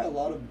 I buy a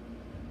lot of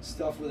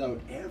stuff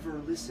without ever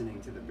listening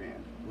to the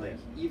band. Like,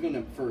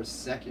 even for a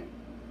second.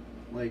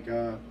 Like,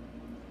 I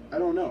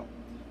don't know.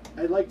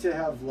 I'd like to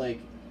have, like,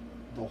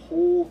 the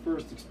whole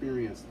first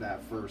experience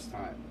that first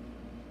time.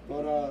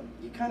 But,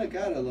 you kind of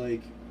gotta,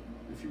 like,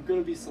 if you're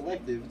gonna be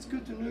selective, it's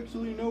good to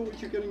actually know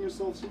what you're getting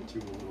yourselves into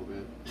a little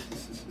bit.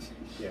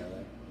 Yeah,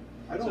 right.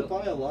 I don't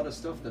buy a lot of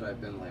stuff that I've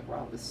been like,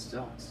 wow, this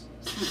sucks.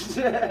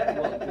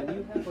 Well, when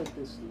you have like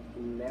this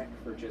knack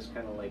for just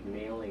kind of like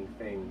nailing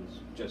things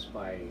just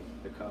by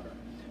the cover.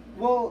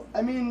 Well,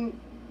 I mean,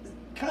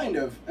 kind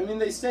of. I mean,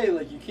 they say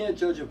like you can't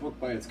judge a book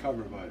by its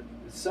cover, but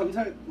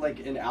sometimes,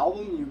 like an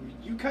album,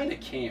 you kind of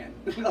can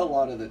a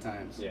lot of the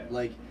times. Yeah.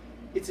 Like,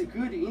 it's a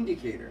good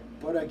indicator.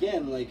 But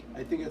again, like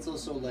I think it's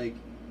also like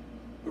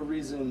a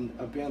reason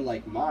a band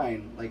like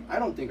mine, like I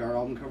don't think our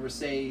album covers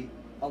say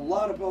a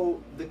lot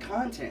about the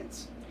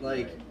contents,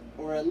 like, right.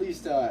 Or at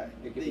least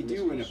they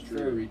do in a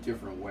very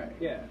different way.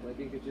 Yeah, like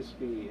it could just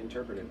be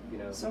interpreted, you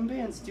know. Some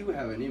bands do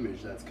have an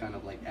image that's kind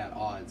of like at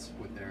odds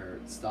with their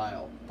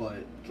style,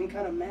 but can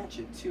kind of match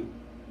it too.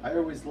 I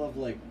always love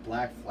like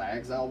Black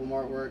Flag's album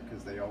artwork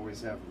because they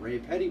always have Ray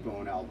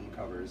Pettibone album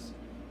covers,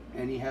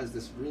 and he has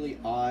this really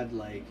odd,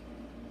 like,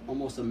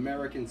 almost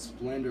American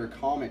Splendor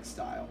comic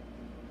style,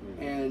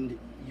 and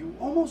you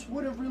almost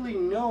wouldn't really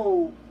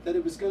know that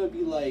it was gonna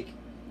be like.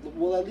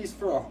 Well, at least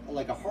for a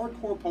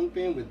hardcore punk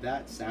band with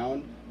that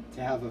sound,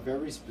 to have a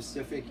very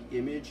specific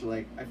image,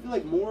 like, I feel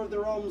like more of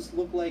their albums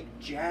look like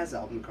jazz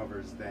album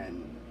covers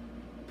than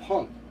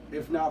punk,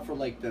 if not for,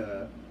 like,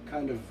 the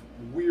kind of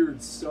weird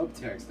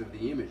subtext of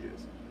the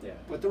images. Yeah.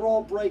 But they're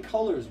all bright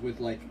colors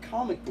with, like,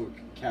 comic book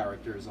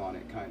characters on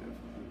it, kind of.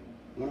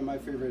 One of my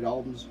favorite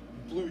albums,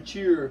 Blue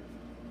Cheer,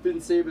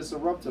 Vin Savis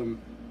Eruptum,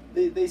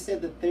 they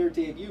said that their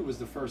debut was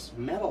the first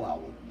metal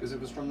album, because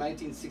it was from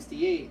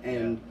 1968,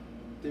 and... Yeah.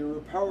 They were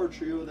a power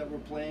trio that were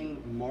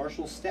playing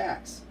Marshall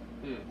stacks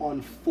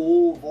on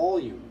full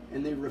volume,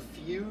 and they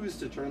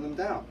refused to turn them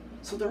down.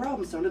 So their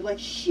album sounded like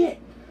shit.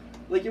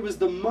 Like it was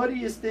the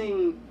muddiest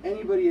thing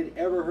anybody had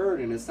ever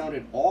heard, and it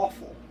sounded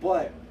awful.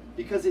 But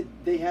because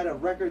they had a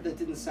record that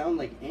didn't sound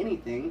like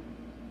anything,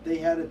 they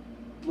had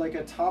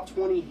a top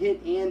 20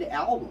 hit and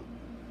album.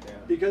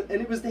 Yeah. And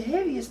it was the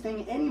heaviest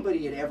thing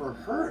anybody had ever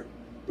heard.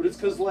 But it's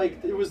because,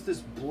 like, it was this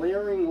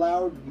blaring,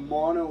 loud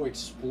mono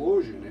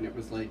explosion, and it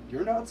was like,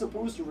 you're not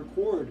supposed to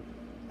record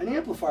an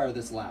amplifier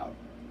this loud.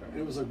 And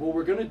it was like, well,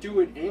 we're going to do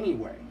it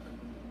anyway,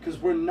 because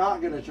we're not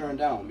going to turn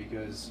down,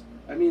 because,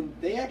 I mean,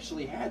 they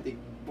actually had,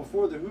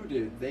 before The Who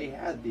did, they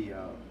had the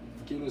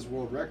Guinness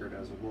World Record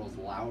as the world's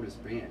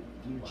loudest band,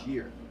 Blue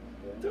Cheer.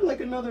 Yeah. They're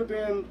like another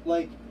band,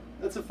 like,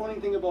 that's a funny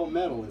thing about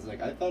metal, is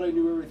like, I thought I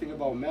knew everything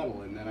about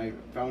metal, and then I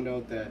found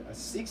out that a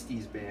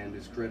 60s band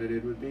is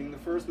credited with being the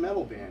first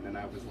metal band, and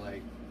I was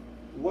like,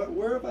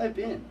 where have I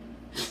been?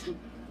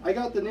 I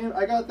got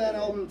that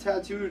album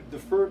tattooed the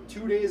first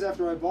 2 days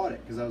after I bought it,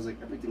 because I was like,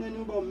 everything I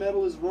knew about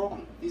metal is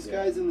wrong. These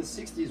guys in the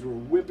 60s were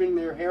whipping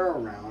their hair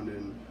around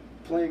and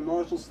playing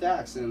Marshall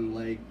stacks and,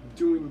 like,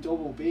 doing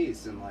double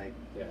bass, and, like,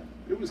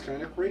 it was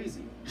kind of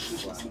crazy.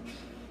 Wow.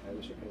 I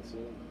wish I could have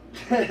seen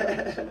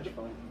it. So much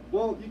fun.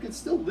 Well, you can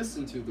still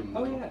listen to them.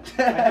 Oh yeah,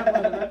 I have one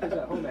of the records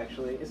at home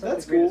actually. It's not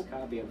the greatest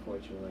copy,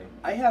 unfortunately.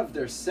 I have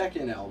their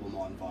second album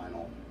on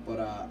vinyl, but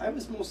I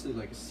was mostly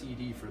like a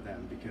CD for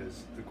them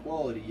because the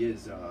quality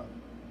is,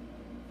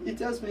 it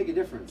does make a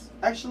difference.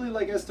 Actually,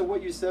 like as to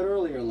what you said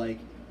earlier, like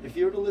if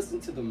you were to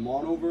listen to the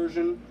mono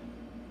version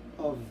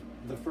of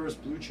the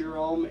first Blue Cheer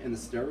album and the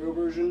stereo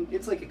version,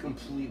 it's like a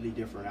completely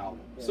different album.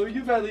 Yeah. So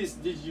you've at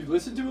least, did you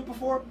listen to it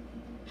before?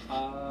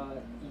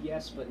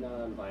 Yes, but not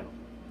on vinyl.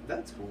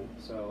 That's cool.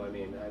 So, I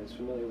mean, I was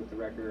familiar with the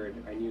record.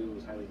 I knew it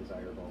was highly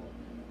desirable.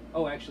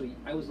 Oh, actually,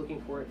 I was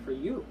looking for it for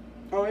you.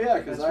 Oh, yeah,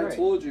 because I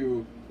told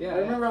you. Yeah. I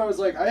remember I was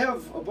like, I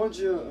have a bunch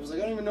of, I was like,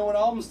 I don't even know what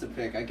albums to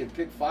pick. I could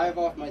pick 5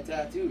 off my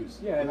tattoos.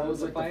 Yeah, and that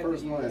was like the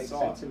first one I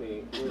saw. Sent to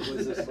me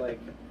was just like,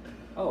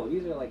 oh,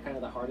 these are like kind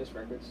of the hardest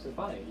records to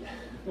find.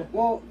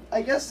 Well,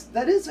 I guess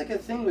that is like a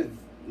thing with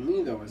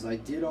me, though, is I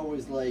did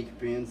always like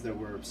bands that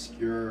were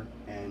obscure,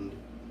 and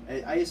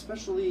I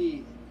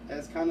especially...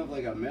 as kind of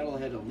like a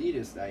metalhead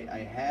elitist, I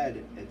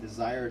had a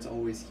desire to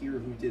always hear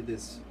who did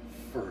this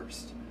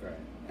first. Right.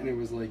 And it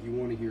was like, you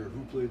want to hear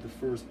who played the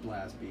first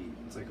blast beat.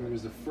 It's like, who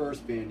was the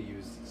first band to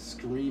use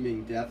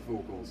screaming death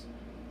vocals.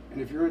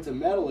 And if you're into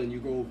metal and you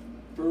go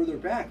further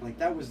back, like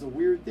that was the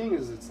weird thing,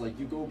 is it's like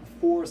you go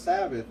before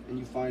Sabbath and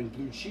you find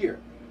Blue Cheer.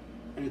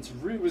 And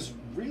it was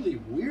really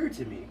weird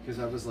to me, because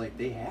I was like,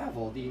 they have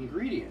all the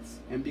ingredients.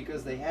 And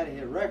because they had a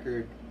hit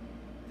record,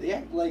 they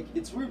act like,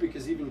 it's weird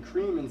because even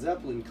Cream and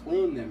Zeppelin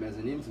claim them as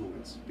an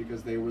influence,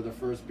 because they were the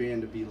first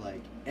band to be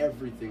like,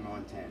 everything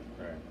on 10.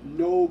 Right.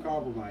 No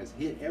compromise.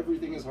 Hit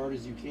everything as hard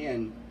as you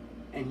can.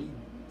 And he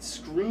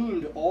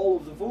screamed all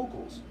of the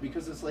vocals,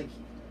 because it's like,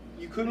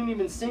 you couldn't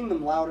even sing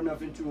them loud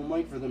enough into a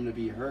mic for them to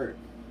be heard.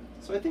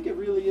 So I think it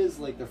really is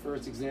like the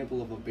first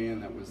example of a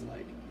band that was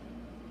like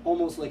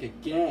almost like a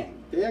gang.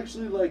 They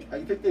actually like,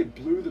 I think they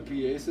blew the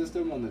PA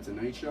system on the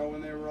Tonight Show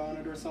when they were on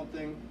it or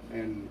something,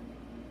 and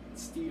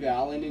Steve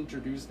Allen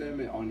introduced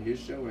them on his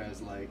show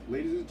as like,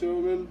 ladies and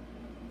gentlemen,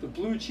 the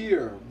Blue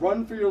Cheer,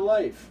 run for your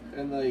life,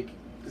 and like,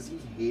 because he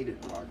hated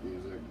rock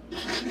music.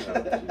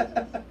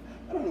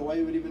 I don't know why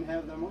he would even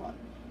have them on.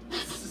 Yeah,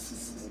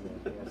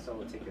 sell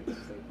the tickets.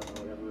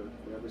 They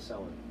whatever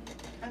selling.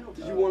 I know.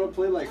 Did you want to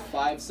play like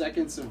 5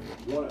 seconds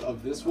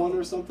of this one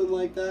or something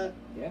like that?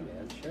 Yeah,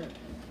 man, sure.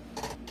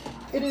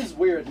 It is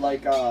weird,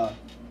 like,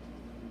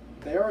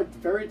 they are a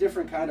very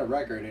different kind of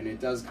record, and it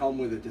does come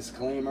with a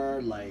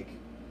disclaimer, like,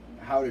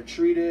 how to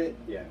treat it.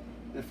 Yeah.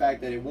 The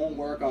fact that it won't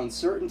work on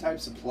certain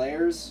types of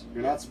players.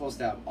 You're not supposed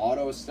to have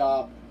auto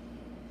stop.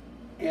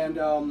 And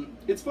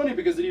it's funny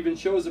because it even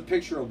shows a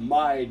picture of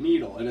my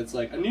needle, and it's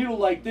like, a needle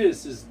like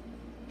this is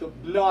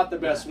not the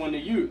best one to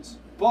use.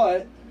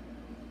 But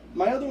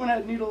my other one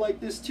had a needle like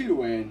this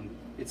too, and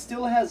it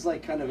still has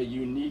like kind of a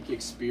unique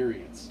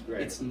experience.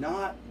 Right. It's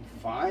not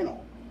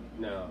vinyl.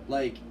 No.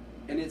 Like,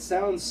 and it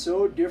sounds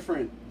so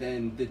different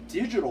than the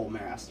digital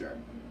master.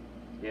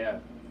 Yeah.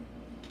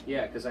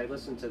 Yeah, because I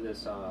listened to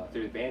this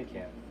through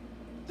Bandcamp.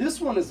 This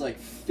one is like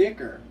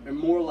thicker and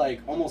more like,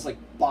 almost like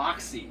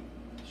boxy.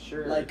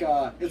 Sure. Like,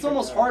 it's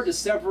almost hard to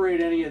separate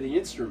any of the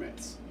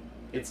instruments.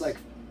 It's like,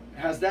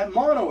 has that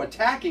mono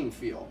attacking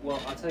feel.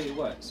 Well, I'll tell you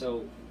what,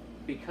 so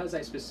because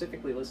I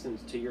specifically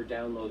listened to your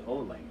download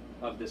only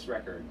of this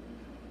record,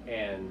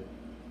 and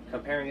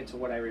comparing it to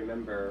what I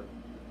remember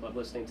of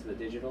listening to the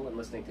digital and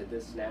listening to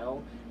this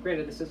now,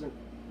 granted this isn't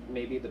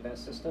maybe the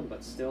best system,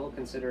 but still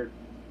considering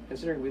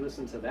we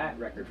listened to that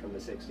record from the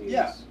 60s,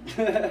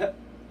 yeah.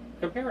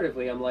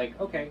 comparatively I'm like,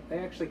 okay, they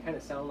actually kind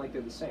of sound like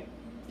they're the same.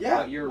 Yeah,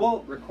 but you're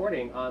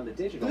recording on the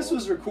digital. This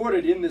was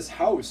recorded in this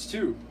house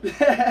too.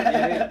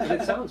 Yeah, but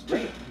it sounds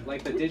great.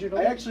 Like the digital.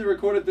 I actually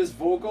recorded this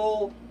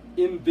vocal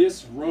in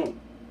this room,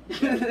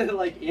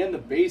 like, and the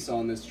bass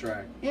on this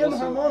track, and the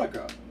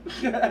harmonica.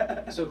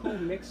 So who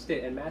mixed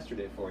it and mastered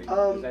it for you?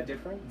 Is that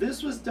different?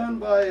 This was done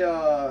by.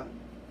 Oh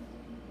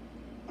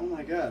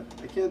my god,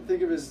 I can't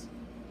think of his.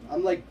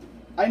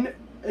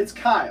 It's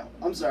Kyle.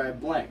 I'm sorry, I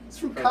blanked. It's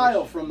from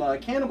Kyle from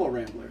Cannibal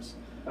Ramblers.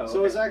 Oh, so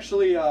it was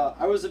actually,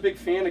 I was a big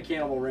fan of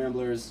Cannibal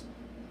Ramblers,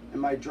 and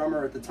my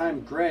drummer at the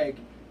time, Greg,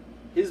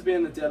 his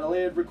band, The Dead LA,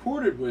 had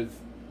recorded with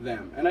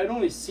them. And I'd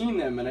only seen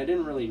them, and I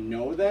didn't really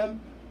know them,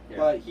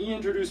 but he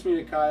introduced me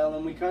to Kyle,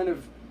 and we kind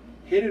of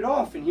hit it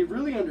off, and he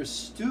really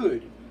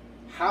understood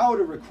how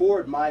to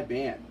record my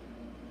band.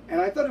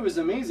 And I thought it was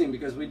amazing,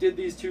 because we did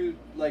these two,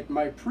 like,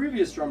 my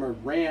previous drummer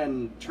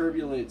ran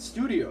Turbulent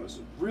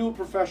Studios, real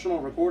professional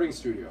recording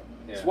studio.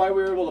 Yeah. That's why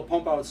we were able to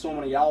pump out so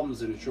many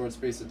albums in a short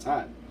space of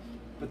time.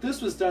 But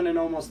this was done in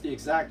almost the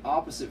exact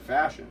opposite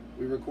fashion.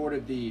 We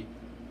recorded the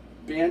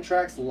band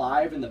tracks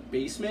live in the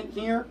basement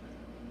here,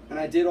 and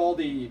I did all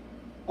the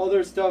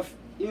other stuff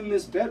in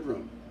this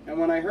bedroom. And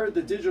when I heard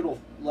the digital,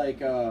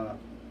 like,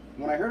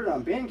 when I heard it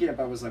on Bandcamp,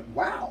 I was like,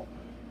 wow,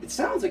 it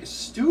sounds like a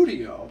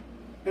studio.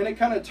 And it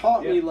kind of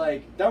taught me,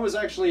 like, that was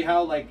actually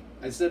how, like,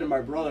 I said to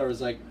my brother, I was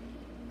like,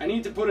 I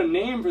need to put a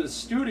name for the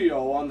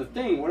studio on the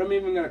thing. What am I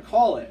even going to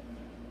call it?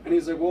 And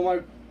he's like,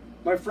 well,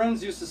 my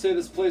friends used to say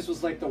this place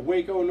was like the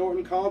Waco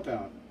Norton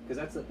compound. Because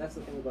that's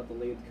the thing about the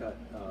lathe cut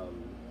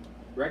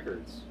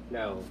records.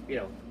 Now, you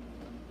know,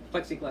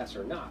 plexiglass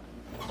or not,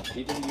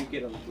 you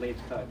get a lathe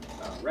cut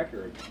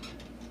record,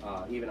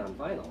 even on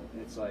vinyl,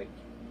 it's like,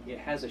 it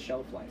has a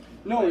shelf life.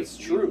 No, like, it's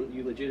true.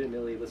 You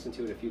legitimately listen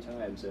to it a few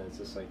times, and it's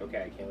just like,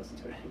 okay, I can't listen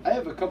to it anymore. I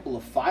have a couple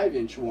of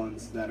 5-inch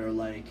ones that are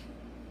like,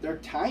 they're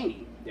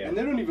tiny, and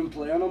they don't even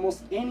play on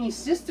almost any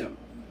system.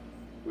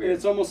 Weird. And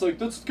it's almost like,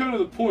 that's kind of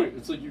the point.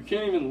 It's like, you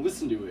can't even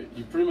listen to it.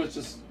 You pretty much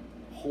just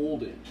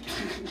hold it.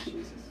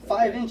 Jesus.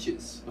 5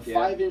 inches, a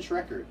 5-inch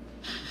record.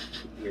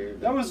 Weird.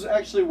 That was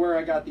actually where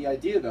I got the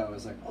idea, though. I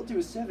was like, I'll do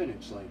a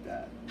 7-inch like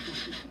that.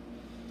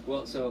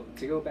 Well, so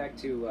to go back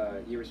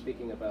to, you were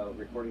speaking about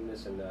recording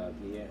this, and the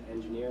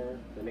engineer,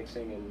 the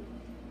mixing and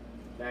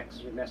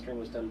mastering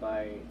was done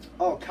by...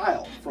 Oh,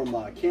 Kyle from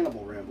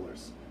Cannibal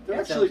Ramblers. They're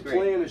actually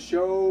playing a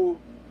show...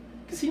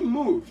 Because he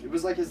moved. It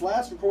was like his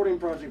last recording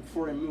project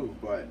before he moved,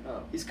 but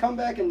he's come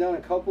back and done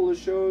a couple of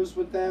shows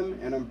with them,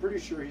 and I'm pretty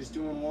sure he's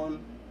doing one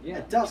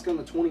at dusk on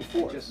the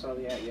 24th. I just saw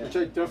the ad, which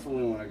I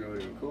definitely want to go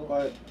to. Cool.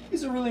 But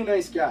he's a really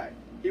nice guy.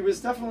 He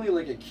was definitely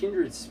like a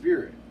kindred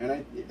spirit, and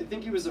I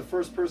think he was the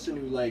first person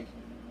who like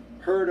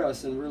heard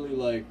us and really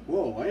like,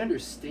 whoa, I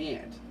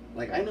understand.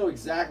 Like, I know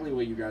exactly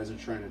what you guys are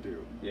trying to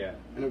do. Yeah.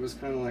 And it was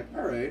kind of like,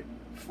 all right,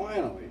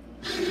 finally.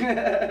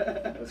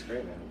 That's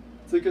great, man.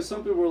 It's like, because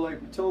some people are like,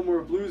 we tell them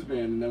we're a blues band,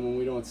 and then when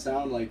we don't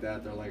sound like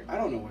that, they're like, I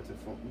don't know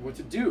what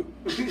to do.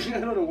 I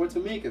don't know what to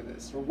make of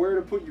this, or where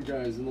to put you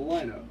guys in the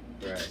lineup.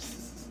 Right.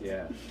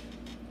 Yeah.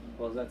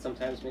 Well, that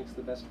sometimes makes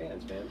the best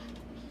bands, man.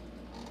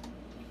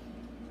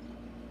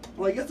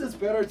 Well, I guess it's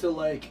better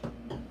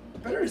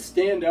to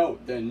stand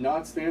out than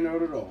not stand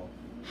out at all.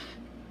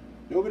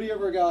 Nobody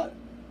ever got,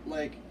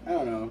 like, I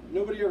don't know,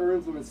 nobody ever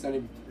influenced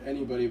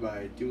anybody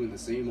by doing the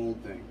same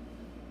old thing.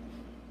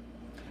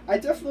 I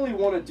definitely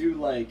want to do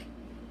like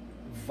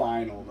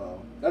vinyl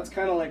though. That's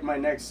kind of like my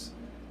next.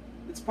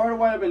 It's part of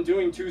why I've been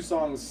doing 2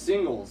 songs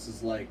singles.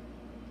 Is like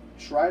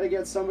try to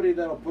get somebody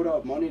that'll put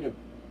up money to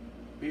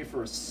pay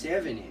for a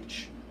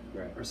 7-inch,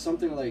 right, or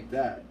something like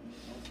that.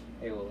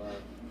 Hey, well,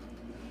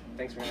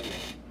 thanks for having me.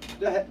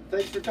 Yeah,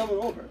 thanks for coming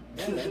over.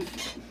 Yeah, man.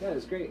 Yeah, it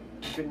was great.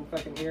 Couldn't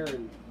fucking hear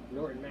in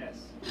Norton, Mass.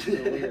 It's so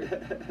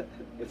weird.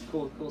 It's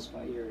cool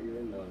spot you're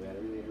in though, man. I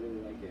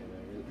really like it.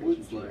 I really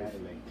appreciate you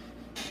having me.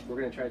 We're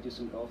gonna try to do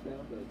some golf now,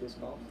 like disc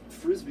golf.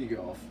 Frisbee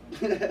golf.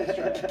 Let's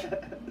try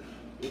it.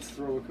 Let's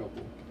throw a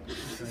couple.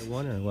 Try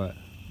one or what?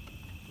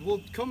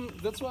 Well, come.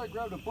 That's why I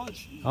grabbed a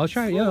bunch. I'll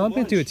try it. Yeah, I'm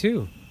gonna do it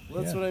too.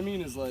 Well, that's what I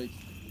mean. Is like.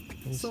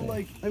 So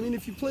like, I mean,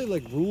 if you play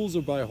like rules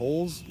or by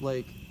holes,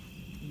 like.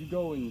 You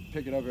go and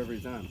pick it up every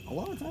time. A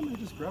lot of time I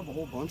just grab a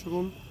whole bunch of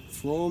them,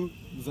 throw them,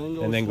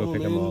 then go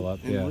pick them all up,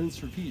 and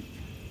rinse, repeat.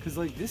 Because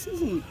like this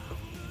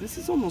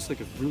is almost like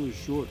a really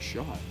short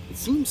shot. It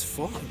seems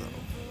far though.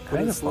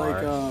 But it's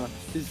like,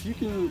 cause you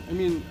can. I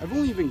mean, I've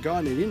only even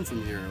gotten it in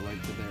from here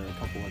like to there a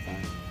couple of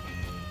times.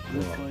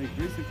 And it's like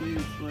basically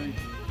it's like.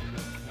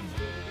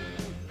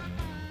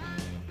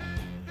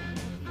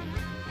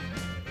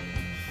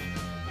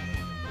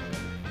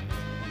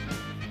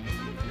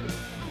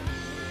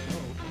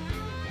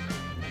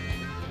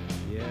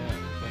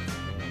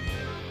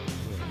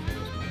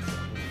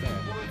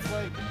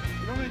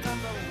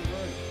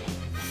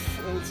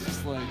 It's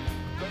just like,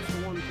 that's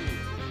the one thing.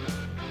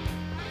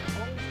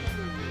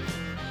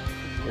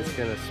 It's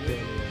gonna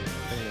spin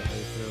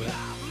through it.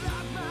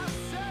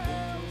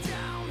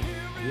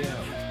 Yeah.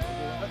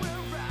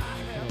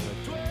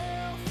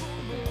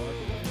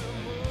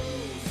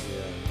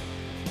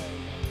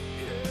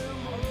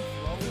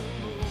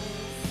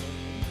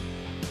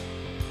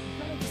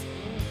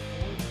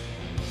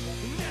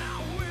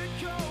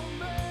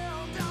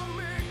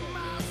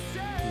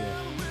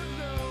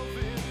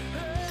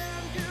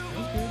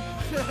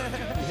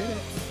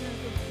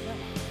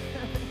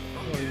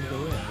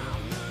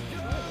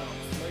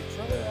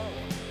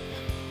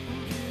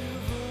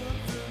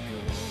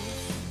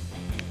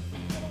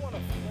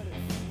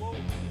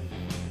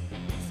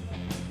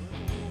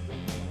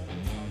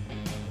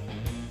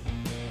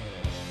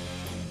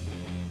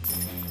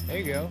 There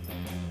you go.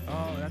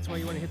 Oh, that's why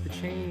you want to hit the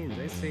chains.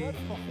 I see. That's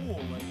the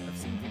hole. Like I've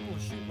seen people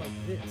shoot like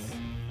this.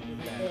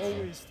 They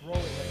always throw it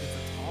like it's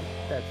a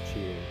tomahawk. That's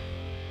cheating.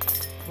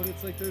 But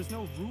it's like there's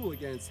no rule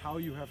against how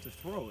you have to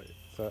throw it.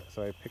 So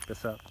I pick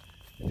this up.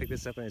 I pick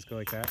this up and I just go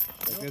like that.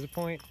 Like there's a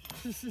point.